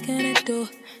am I gonna do?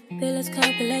 Feelings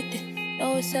come collected,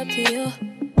 know it's up to you.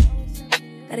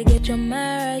 Gotta get your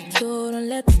mind right too. Don't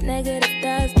let this negative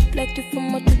thoughts deflect you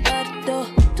from what you about to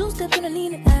do. 2 steps on the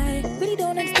leaning eye, really don't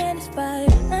understand this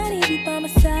vibe. I need you by my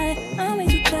side, I'm way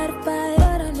too tired to fight.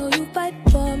 But I know you fight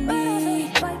for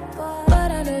me,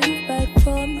 but I know you fight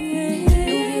for me. You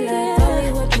be like, tell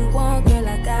me what you want, girl,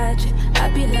 I got you. I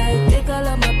be like, take all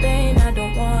of my pain, I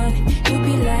don't want it. You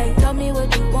be like, tell me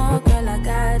what you want, girl, I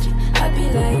got you. I be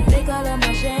like, take all of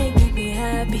my shame, keep me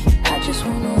happy. I just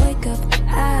wanna wake up,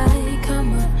 I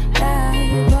come alive.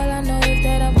 All I know is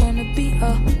that I'm gonna be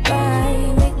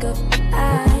alright. Wake up, I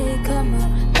come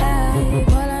alive.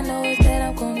 All I know is that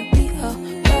I'm gonna be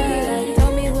alright.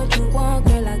 Tell me what you want,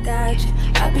 girl, I got you.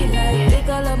 I be like, take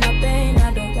all of my pain,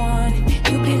 I don't want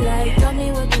it. You be like, tell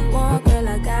me what you want, girl,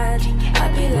 I got you. I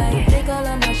be like, take all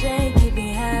of my shame, keep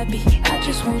me happy. I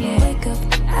just wanna wake up,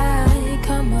 I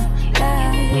come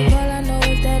alive. All I know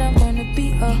is that I'm gonna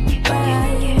be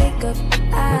alright. Wake up,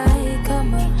 I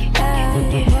come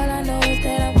alive. All I know is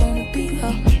that I'm gonna be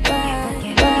alright.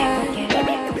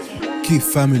 Kiff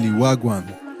family, Wagwan.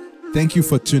 Thank you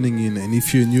for tuning in, and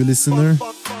if you're a new listener,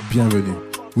 bienvenue.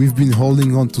 We've been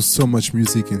holding on to so much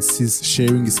music, and since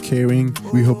sharing is caring,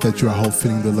 we hope that you are all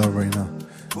feeling the love right now.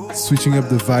 Switching up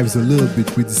the vibes a little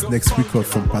bit with this next record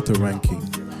from Pato Ranking.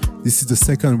 This is the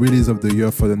second release of the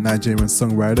year for the Nigerian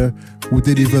songwriter who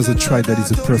delivers a track that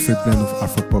is a perfect blend of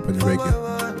Afropop and reggae.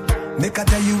 Make I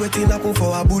tell you wetin happen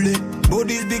for Abule.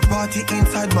 Body's big party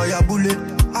inside my Abule.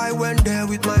 I went there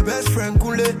with my best friend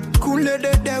Kule. Kule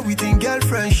they there with him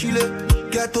girlfriend Shile.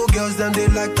 Ghetto girls them they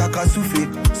like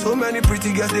Takasufi. So many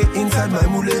pretty girls they inside my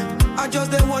mule. I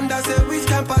just they wonder say which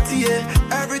can party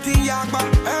everything yakba,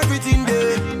 everything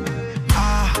there.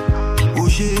 Oh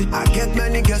shit, I get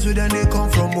many girls with them they come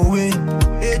from away.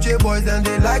 AJ boys and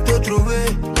they like to throw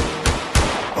away.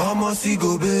 Almost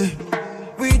go be.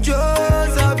 We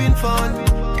just having fun.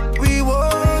 We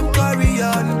won't carry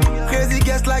on. Crazy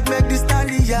girls like make this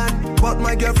stallion. But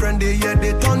my girlfriend they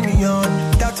turn me on.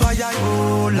 That's why I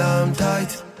hold on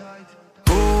tight.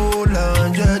 Hold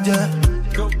on, jeje.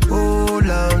 Hold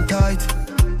on tight.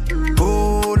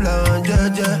 Hold on,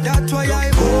 jeje. That's why I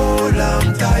hold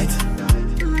on tight.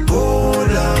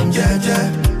 Hold on, jeje.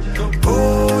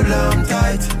 Hold on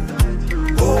tight.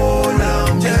 Hold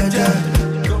on, yeah.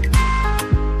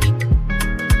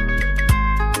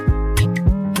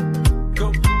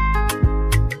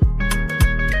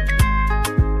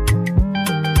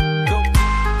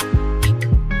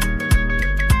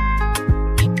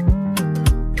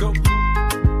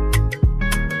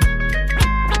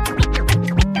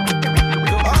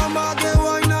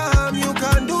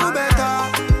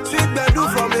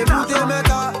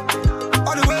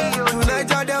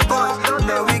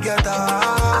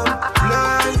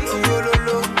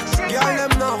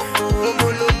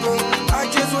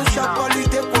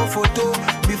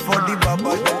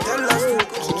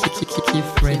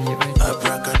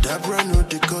 Abracadabra no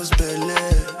dey cause belle.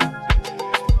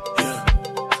 Yeah.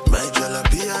 My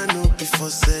jalapia no be for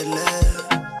sale.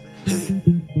 Hey.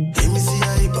 Emi si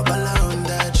ayi babala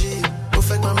onda G. O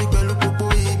fẹ́ gbà mí pẹ̀lú gbogbo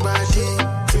ìgbà dí.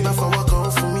 Tí n bá fọwọ́ kan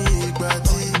fún mi ìgbà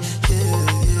tí.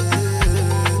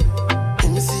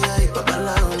 Emi si ayi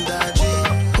babala onda G.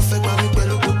 O fẹ́ gbà mí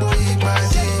pẹ̀lú gbogbo ìgbà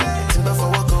dí. Tí n bá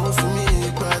fọwọ́ kan fún mi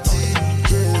ìgbà tí.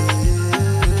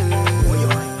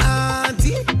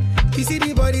 Auntie, you see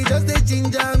the body just dey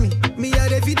ginger me. Me I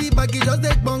dey feel the baggy just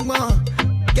dey bang bang.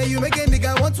 Yeah, you make a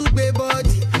nigga want to pay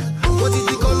body. What is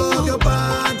the color of your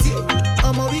panty?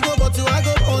 We go but I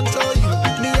go control you.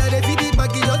 Me I dey feel the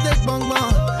baggy just dey bang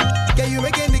bang. Yeah, you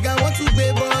make a nigga want to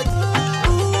pay body.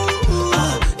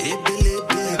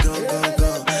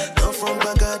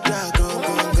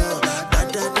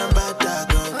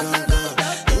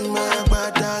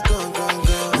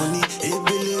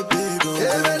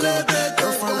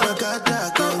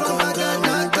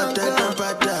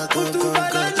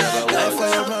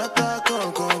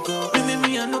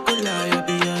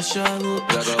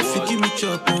 If you give me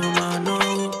chop on my no,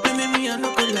 me I no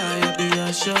go lie, I be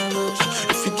a shallow.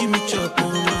 If you give me chop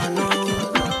on my no,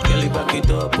 girl, back it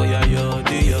up, oh yeah,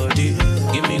 yodi.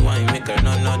 Give me wine, make her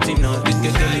no naughty.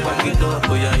 This girl, back it up,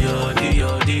 oh yeah,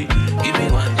 yodi. Give me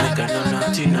wine, make her no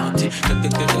naughty.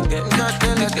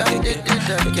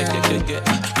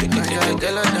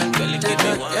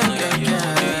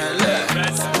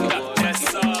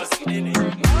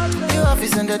 Your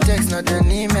office and the text, not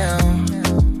an email.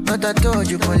 But I told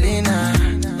you, Paulina,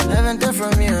 haven't heard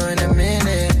from you in a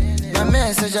minute. My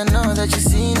message, I know that you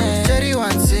seen it. Jerry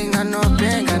one sing, I know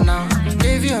banger now.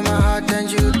 Gave you my heart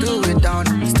and you threw it down.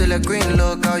 Still a green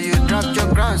look, how you dropped your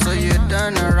crown, so you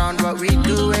turn around. What we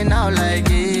doing now, like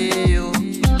you?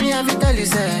 Me have to tell you,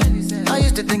 say, I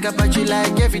used to think about you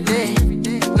like every day.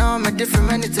 Now I'm a different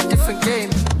man, it's a different game.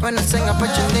 When I sing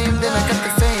about your name, then I got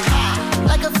the fame.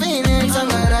 Like a phoenix, I'm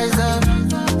gonna rise up.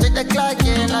 Take the clock,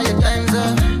 yeah, now your time's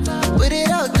up. Put it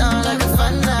out down like a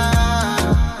thunder.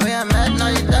 Where I'm at, now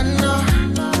you done know.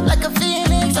 Like a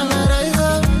phoenix, I'm gonna rise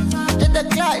up. Take the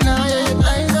clock, now yeah, your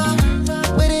time's up.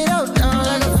 Put it out down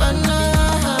like a thunder.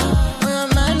 Where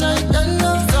I'm at, now you done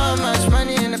know. So much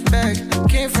money in the bag.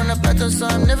 Came from the battle, so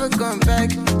I'm never going back.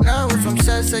 Now we're from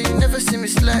sad, so you never see me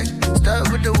slack.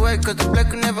 Start with the work, cause the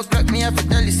black will never crack me. I have to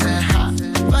tell you, say, ha.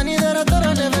 Funny that I thought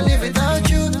I'd never live without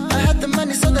you. I had the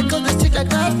money, so they call the street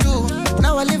like I do.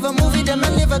 Now I live a movie, then I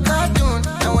live a cartoon.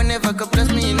 And whenever God bless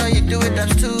me, you know you do it,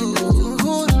 that's too.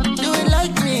 Who do it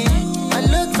like me? I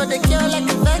look for the girl like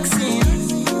a vaccine.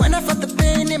 When I felt the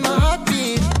pain in my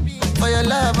heartbeat. For your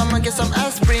love, I'ma get some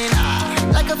aspirin.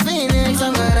 Like a phoenix,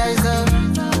 I'm gonna rise up.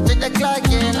 Take the clock,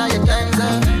 yeah, now your time's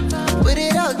up. Put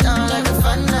it out down like a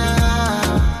thunder.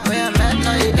 Where I'm at,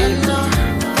 now you don't know.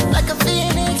 Like a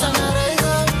phoenix, I'm gonna rise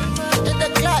up. Take the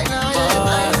clock, now yeah, your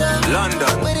time's up.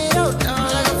 London. Put it out down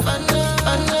like a thunder.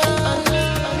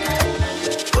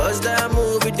 What's that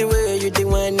move with the way you the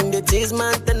one in the tease,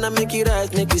 man? Then I make you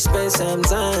right, make you spend some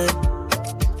time.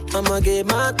 I'ma get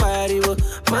my body,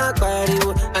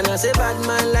 and I say bad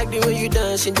man like the way you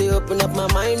dance. They open up my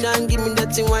mind and give me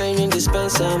that thing wine and just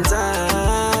spend some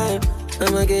time.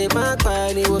 I'ma get my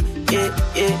body, yeah.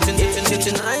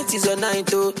 Tonight is a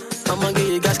night, oh. I'ma get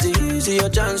you gas to use your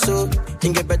chance, so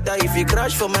it get better if you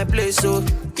crash for my place, so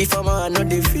if I'm out, I know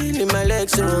they feel in my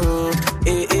legs, so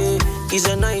it's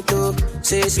a night, oh.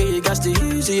 Say you gas to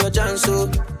use your chance, so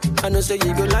I know say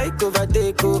you go like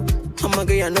overtake, oh. I'ma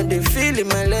get you, I know they feel in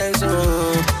my legs,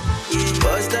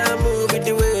 Bust that move with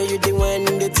the way you the one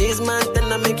in the tease, man.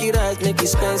 Then I make you right, make you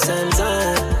spend some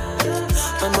time.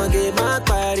 I'ma get my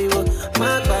body,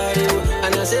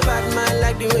 and I say bad man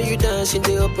like the way you dance.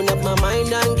 They open up my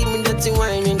mind and give me that thing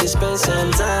wine and they spend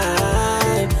some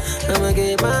time. I'ma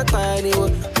get my body,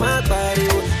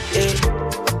 yeah.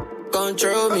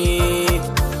 Control me,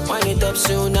 wind it up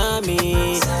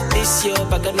tsunami. This year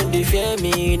back I know they fear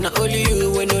me. Not only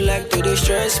you when you like to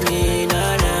distress me,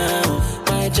 nah.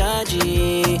 My charge,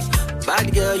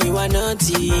 bad girl, you are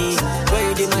naughty. When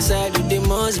you did my side, you did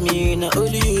more. knows me. Not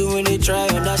only you when they try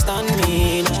understand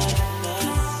me.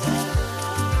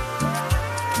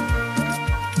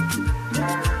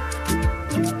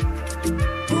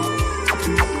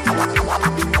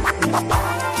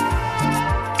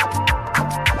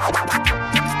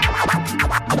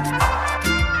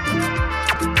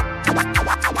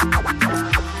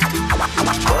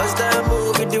 What's that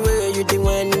move with the way you do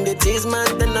when the tease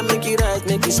man? Then I make you right,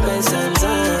 make you spend some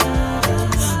time.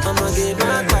 I'ma get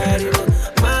my body,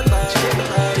 my body, my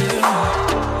body.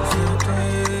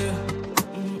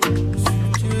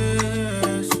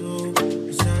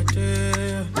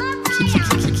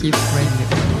 Keep friendly.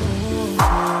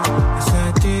 It's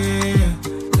a day,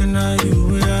 then are you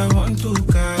where I want to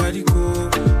carry go?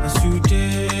 As you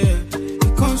there,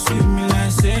 you come sweet me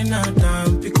like say na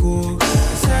damn pico.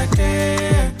 It's a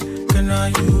day, then are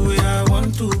you where I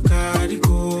want to carry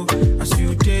go? As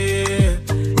you there,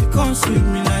 you come sweet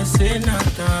me like say na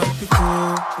damn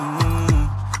pico.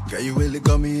 Girl, you really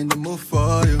got me in the mood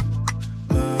for you.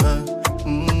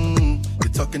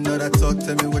 You're talking all that talk,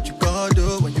 tell me what you gonna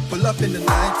do when you pull up in the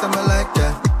night time. I like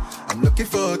that. I'm looking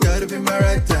for a girl to be my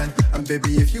right hand. And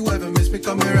baby, if you ever miss me,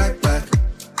 call me right back.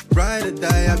 Ride or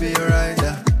die, I'll be your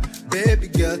rider. Baby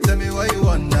girl, tell me what you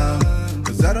want now.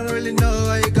 Cause I don't really know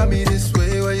why you got me this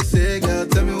way. Why you say, girl,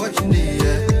 tell me what you need,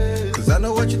 yeah. Cause I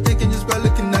know what you're thinking just by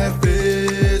looking at your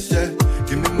face, yeah.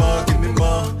 Give me more, give me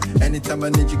more. Anytime I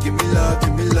need you, give me love,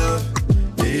 give me love.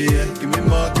 Yeah, give me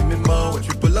more, give me more. What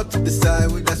you pull up to the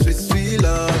side with that sweet, sweet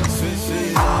love, sweet,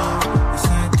 sweet love. It's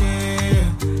a day,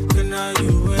 then are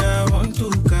you where I want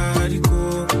to carry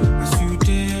go? As you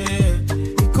there,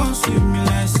 you come sweet me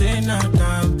like say na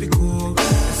damn pico.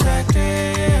 It's a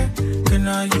day, then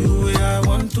are you where I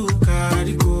want to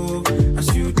carry go?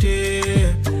 As you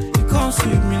there, you come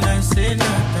sweet me like say na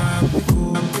damn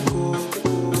pico.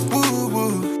 Woo, woo.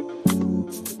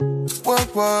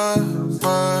 What?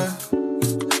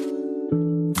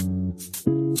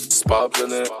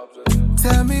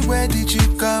 Tell me where did you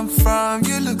come from?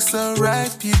 You look so right,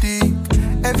 PD.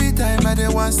 Every time I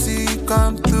didn't want to see you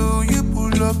come through, you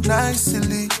pull up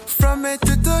nicely. From head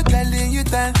to toe, darling, you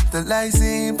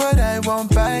tantalizing, but I won't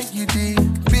bite you deep.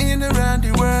 Being around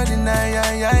the world and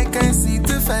I can't seem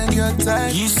to find your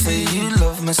type. You say you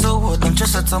love me, so what? Don't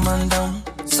just set a man down.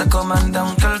 Set a man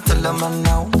down, girl, tell a man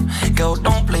now. Girl,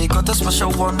 don't play, got a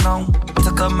special one now.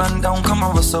 Take a man down, come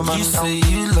on, what's a man down. You say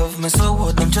you love me, so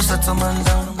what? Don't just set a man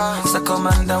down. Set a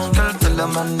man down, girl, tell a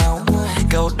man now.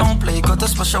 Girl, don't play, got a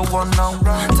special one now.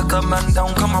 Take a man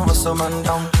down, come on, what's a man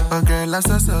down. Oh girl, I'm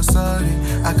so sorry.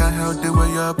 I can't help the way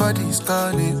your body's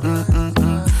calling.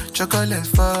 Chocolate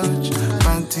fudge,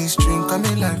 panty string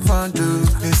coming like fondue.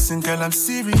 Listen, girl, I'm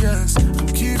serious. I'm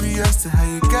curious to how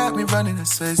you got me running. I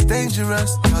swear it's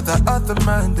dangerous. You're the other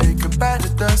man, they can buy the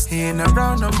dust. He ain't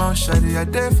around no more, shawty, I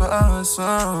there for us.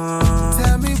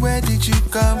 Tell me where did you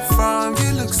come from?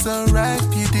 You look so right,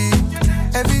 PD.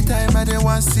 Every time I didn't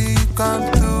want to see you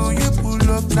come through, you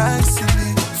pull up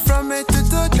nicely. From head to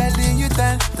toe, darling, you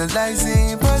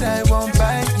tantalizing, but I won't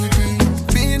bite you deep.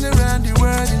 Being around the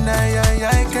world and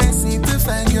I can't seem to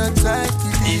find your type.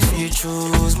 If you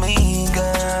choose me,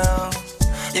 girl,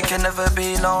 you can never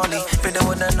be lonely. Be the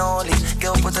one and only.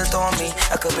 Girl, put it on me.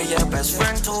 I could be your best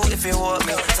friend too if you want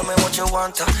me. Tell me what you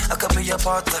want. I could be your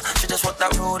partner. She just want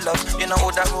that real love. You know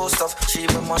all that real stuff. She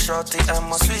be my shorty and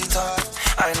my sweetheart.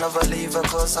 I never leave her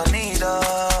cause I need her.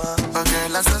 Oh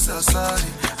girl, I'm so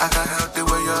sorry. I can't help the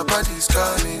way your body's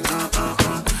calling.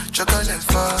 Chocolate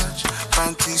fudge,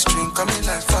 panty string coming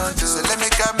like fondue. So let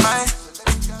me get mine,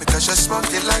 because you're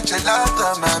smoking like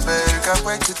gelato, my baby. Can't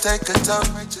wait to take a talk.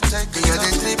 You're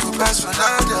the triple pass for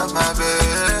another, my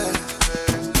baby.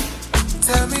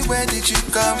 Tell me where did you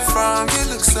come from? You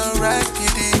look so right,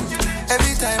 PD.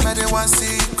 Every time I didn't want to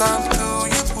see you come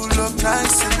through, you pull up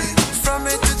nicely.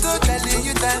 From it to toe, darling,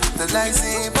 you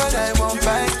tantalizing, but I won't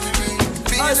bite you deep.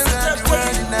 Being around the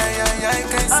world and I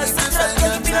can't seem to find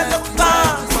your type.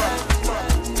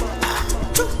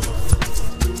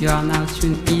 You are now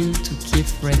tuned in to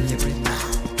Keith Radio.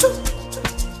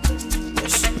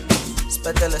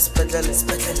 Spedele,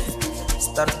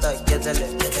 starta, gedele,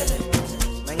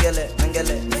 mengele,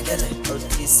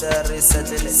 Otisari,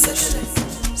 sedele,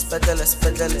 spedele,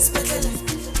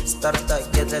 starta,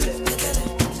 gedele,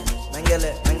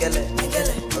 mengele,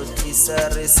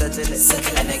 Otisari, sedele,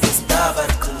 Enegistava,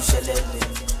 Kushelele,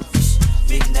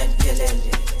 Midnight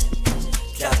Gelele,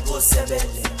 Klago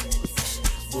Sebele,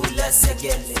 Bula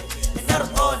Segele, and they're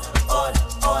on.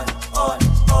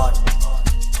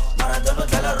 Maradona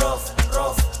Gala rough.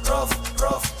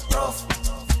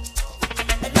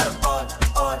 And they're on.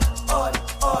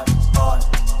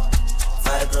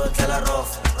 Fibro Gala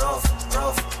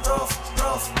rough.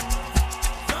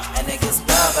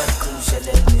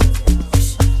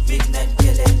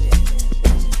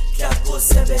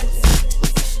 sebele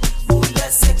Mula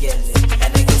segele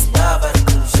And niggas never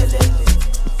kushelele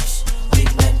Big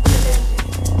man kelele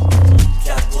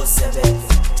Klapo sebele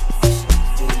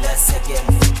Mula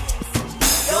segele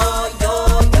Yo yo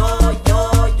yo yo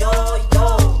yo yo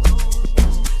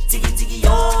Tiki tiki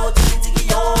yo tiki tiki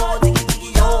yo tiki tiki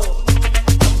yo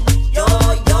Yo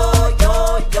yo yo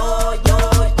yo yo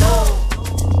yo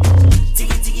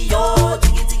Tiki tiki yo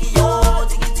tiki tiki yo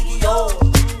tiki tiki yo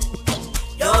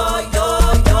Yo yo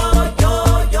yo yo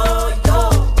yo yo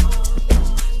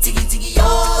Tiki tiki yo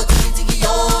tiki tiki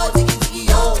yo tiki tiki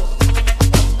yo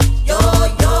Yo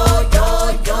yo yo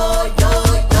yo yo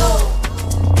yo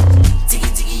Tiki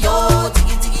tiki yo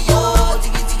tiki tiki yo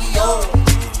tiki tiki yo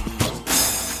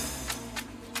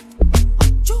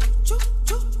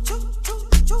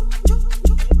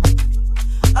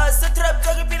Se trap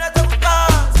tegen pina te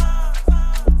pas.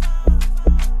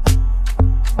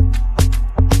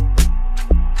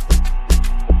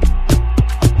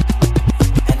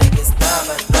 En ik is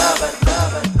daban.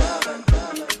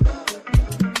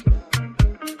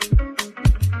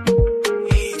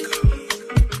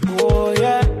 Oh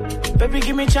yeah, baby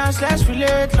give me chance, let's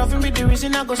relate. Loving me the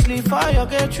reason I go sleep for your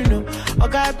gate, you know.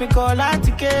 Okay, pick all that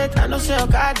ticket. I know say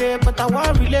okay day, but I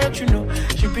won't relate, you know.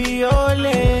 She be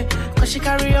only, cause she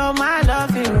carry all my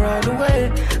love and run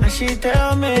away. And she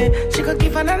tell me, she could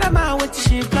give another man what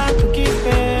she plan to give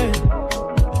me.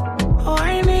 Oh,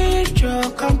 I need your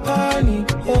company,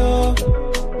 oh.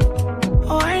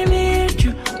 Oh, I need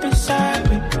you beside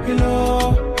me, you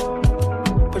know.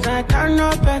 But I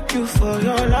cannot beg you for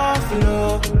your love, you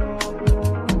know.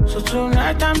 So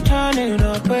tonight I'm turning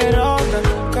up with all the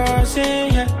girls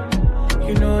in here.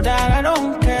 You know that I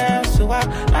don't care, so I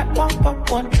like one pop,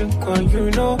 one drink, or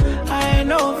you know I ain't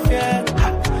no fear.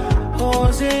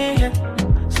 Hoes in here,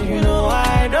 so you know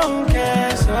I don't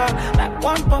care, so I like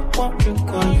one pop, one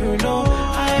drink, or you know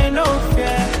I ain't no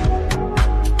fear.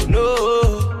 No,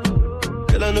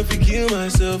 girl, I know if you kill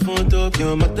myself on top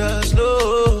your matter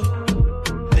slow.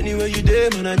 Anywhere you dey,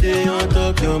 man, I dey on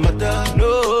top your matter.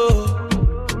 No,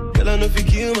 girl, I know if you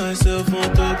kill myself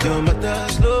on top your matter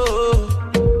slow.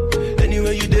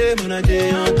 Anywhere you dey, man, I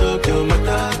dey on top your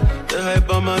matter. The hype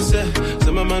on myself.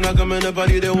 Some of my man I come in the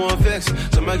body, they want vex.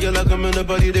 Some of my girl I come in the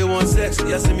body, they want sex.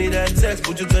 Yeah, send me that text,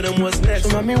 but you tell them what's next. So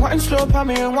mommy, wine slow, pa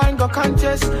me and wine go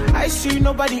contest. I see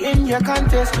nobody in your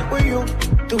contest. Where you?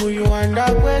 Do you want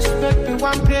that West? Make me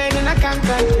one plane and I can't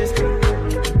contest.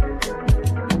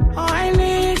 Oh, I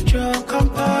need your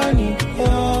company,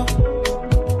 oh.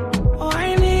 Oh,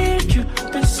 I need you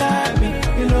beside me,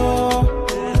 you know.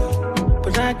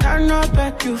 But I cannot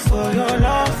beg you for your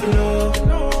love, you know.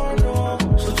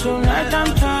 So tonight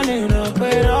I'm turning up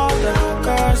with all the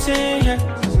girls in here.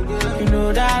 You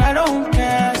know that I don't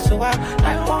care, so I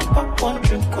like one pop, one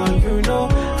drink, or you know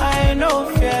I ain't no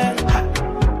fear.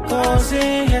 Girls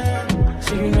in here,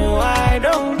 so you know I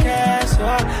don't care, so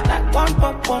I like one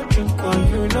pop, one drink, or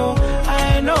you know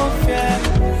I ain't no fear.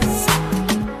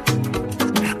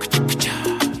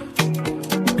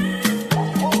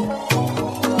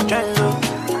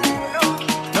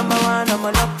 Number one, I'm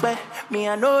a lock back. Me,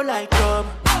 I know like trouble.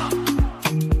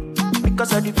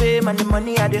 Because of the fame and the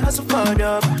money, I dey hustle for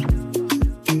the.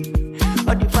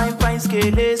 All the fine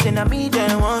scales, and I me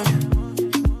them one.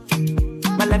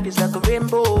 My life is like a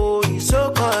rainbow, it's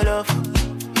so colorful.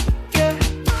 Yeah,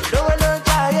 don't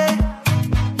try.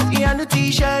 Yeah, no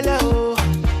t-shirt, oh.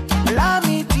 Allow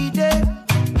me today.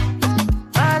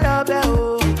 My love,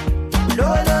 oh.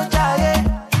 Don't try.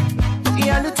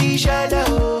 Yeah, no t-shirt,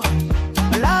 oh.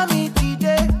 Allow me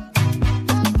today.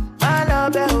 My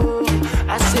love, oh.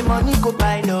 I say money go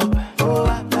buy love. Oh,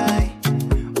 I buy.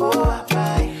 Oh, I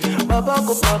buy. Baba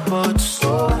go pop out.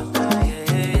 Oh, I buy.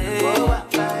 Oh, I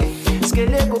buy.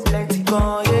 Skele go plenty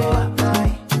gone. Yeah. Oh, I buy.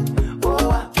 Oh,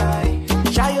 I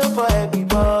buy. Shy up for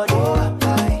everybody. Oh, I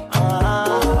buy. Oh,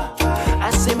 I buy. I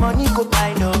say money go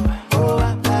buy love. Oh,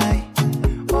 I buy.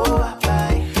 Oh, I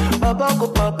buy. Baba go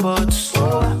pop out.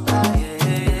 Oh, I buy.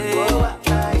 Oh, I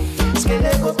buy.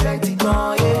 Skele go plenty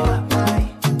gone. Yeah.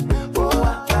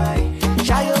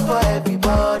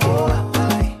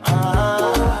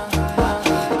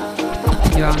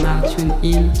 You are now tuned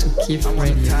in to Keith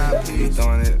Radio.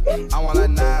 I want a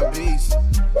 9 beats.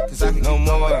 Cause I can no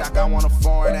more. Like I want a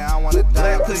foreign and I want a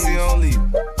black pussy only. I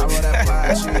roll that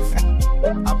fire chief.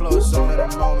 I blow a zone in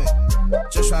a moment.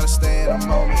 Just trying to stay in a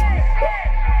moment.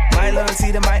 My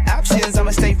loyalty to my options,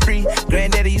 I'ma stay free.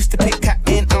 Granddaddy used to pick cotton.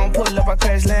 I don't pull up, I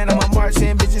crash land. I'm a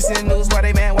marching. Bitches in news while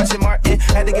they man watching Martin.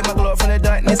 Had to get my glory from the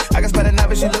darkness. I can spot a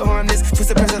novice, you look harmless. Twist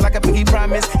the pressure like a pinky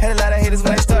promise. Had a lot of haters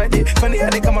when I started. Funny how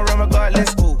they come around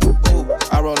regardless. Ooh, ooh.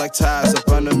 I roll like ties up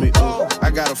under me. Ooh.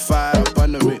 I got a fire up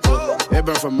under me.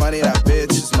 burn for money, that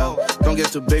bitches, no. Don't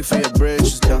get too big for your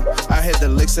bridges, though. I hit the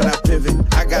licks and I pivot.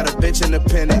 I got a bitch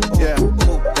independent, yeah.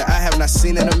 That I have not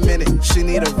seen in a minute. She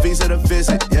need a visa to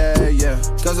visit, yeah, yeah.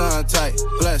 Cause I'm tight,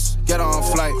 blessed, get on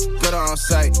flight, good on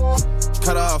sight.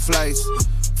 Cut off flights,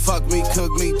 fuck me,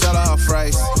 cook me, jollof off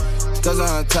rice. Cause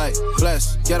I'm tight,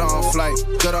 blessed, get on flight,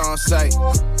 good on sight.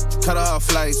 Cut off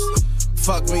flights.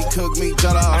 Fuck me, cook me,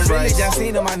 jollof I'm really rice. just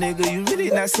seeing my nigga. You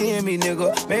really not seeing me,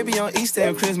 nigga. Maybe on Easter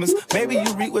and Christmas. Maybe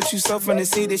you reap what you sow from the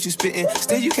seed that you spittin'.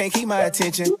 Still, you can't keep my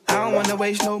attention. I don't wanna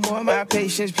waste no more of my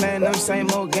patience playing them same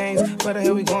old games. Where the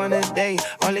hell we going today?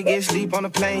 Only get sleep on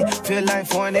the plane. Feel like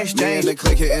foreign exchange. Me and the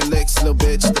click hitting licks, little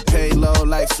bitch. The payload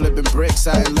like flipping bricks.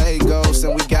 I ain't Legos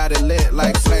and we got it lit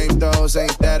like flame doors.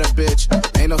 Ain't that a bitch?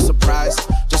 Ain't no surprise.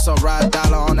 Just a ride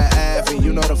dollar on the Ave and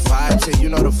you know the vibes. Yeah, you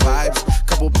know the vibes.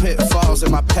 Couple pitfalls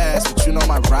in my past, but you know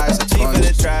my rise. G for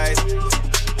the tries.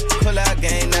 Pull out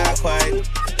game, not quite.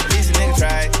 These niggas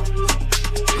tried.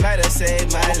 Might have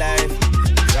saved my life.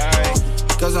 Sorry.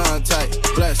 Cause I'm tight,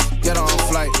 blessed, get on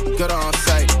flight, good on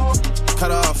sight.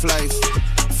 Cut off flights,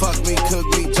 fuck me, cook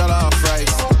me, jollof off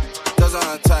rice. Cause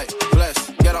I'm tight,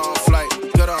 blessed, get on flight,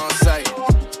 good on sight.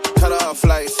 Cut off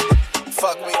flights,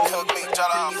 fuck me, cook me,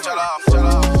 jollof.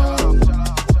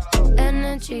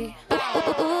 Energy.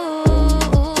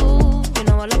 You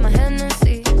know I love my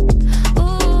Hennessy.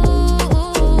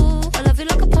 I love you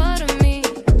like a part of me.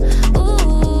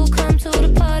 Come to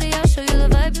the party, I'll show you the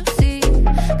vibe you see.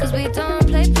 Cause we don't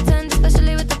play pretend,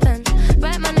 especially with the pen.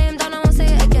 Write my name down, I won't say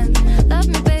it again. Love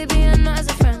me, baby, and not as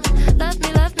a friend. Love me,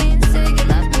 say you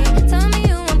love me. Tell me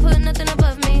you won't put nothing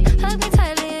above me. Hug me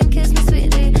tightly and kiss me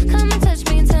sweetly. Come and touch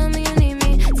me and tell me you need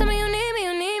me. Tell me you need me,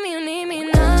 you need me, you need me.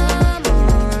 Now I'm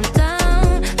on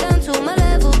down to my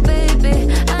level, baby.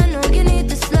 I know you need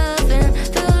this loving.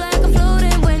 Feel like I'm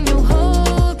floating when you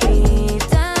hold me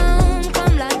down.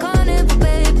 Come like carnival,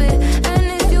 baby. And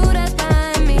it's you that's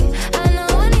behind me. I know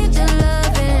I need your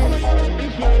loving.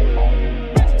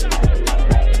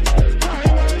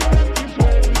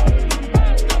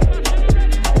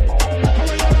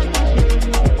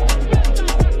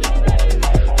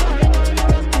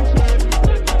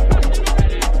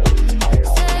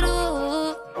 Said,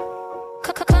 ooh,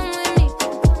 come with me.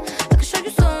 I can show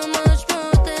you so much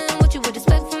more than what you would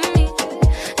expect from me.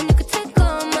 And you can take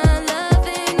all my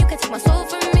loving, you can take my soul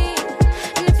from me.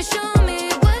 And if you show me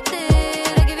what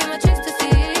did, I give you my tricks to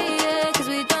see. Yeah, cause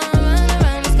we don't run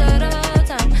around, we skirt all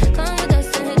time. Come with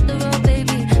us and hit the road,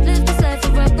 baby. Live this life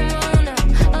of rock and roll now.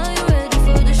 Are you ready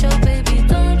for the show, baby?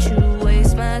 Don't you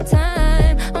waste my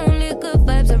time. Only good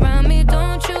vibes around me.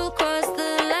 Don't you cross the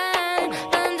line.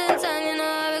 London town, you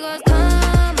know how it goes.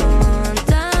 Come on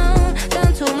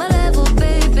down to my level,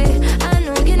 baby. I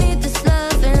know you need this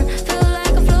loving. Feel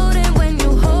like I'm floating when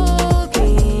you hold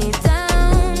me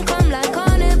down. Come like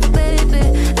carnival, baby.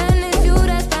 And it's you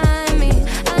that's behind me.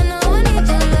 I know I need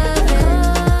your loving.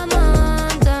 Come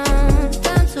on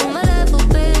down to my level,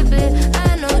 baby.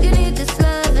 I know you need this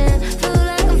loving. Feel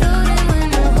like I'm floating when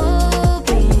you hold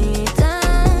me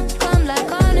down. Come like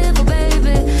carnival,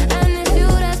 baby. And it's you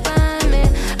that's behind me.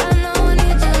 I know I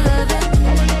need your loving.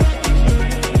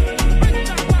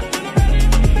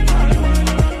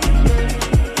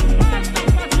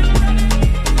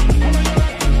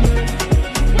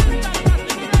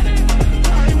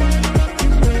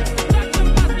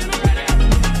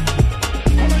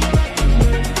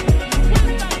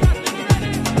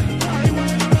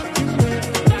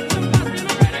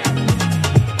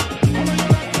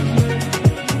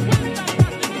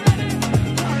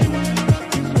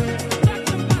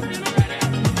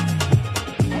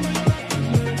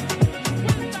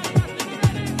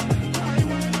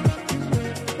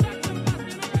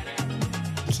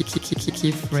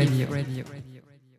 Kif Radio.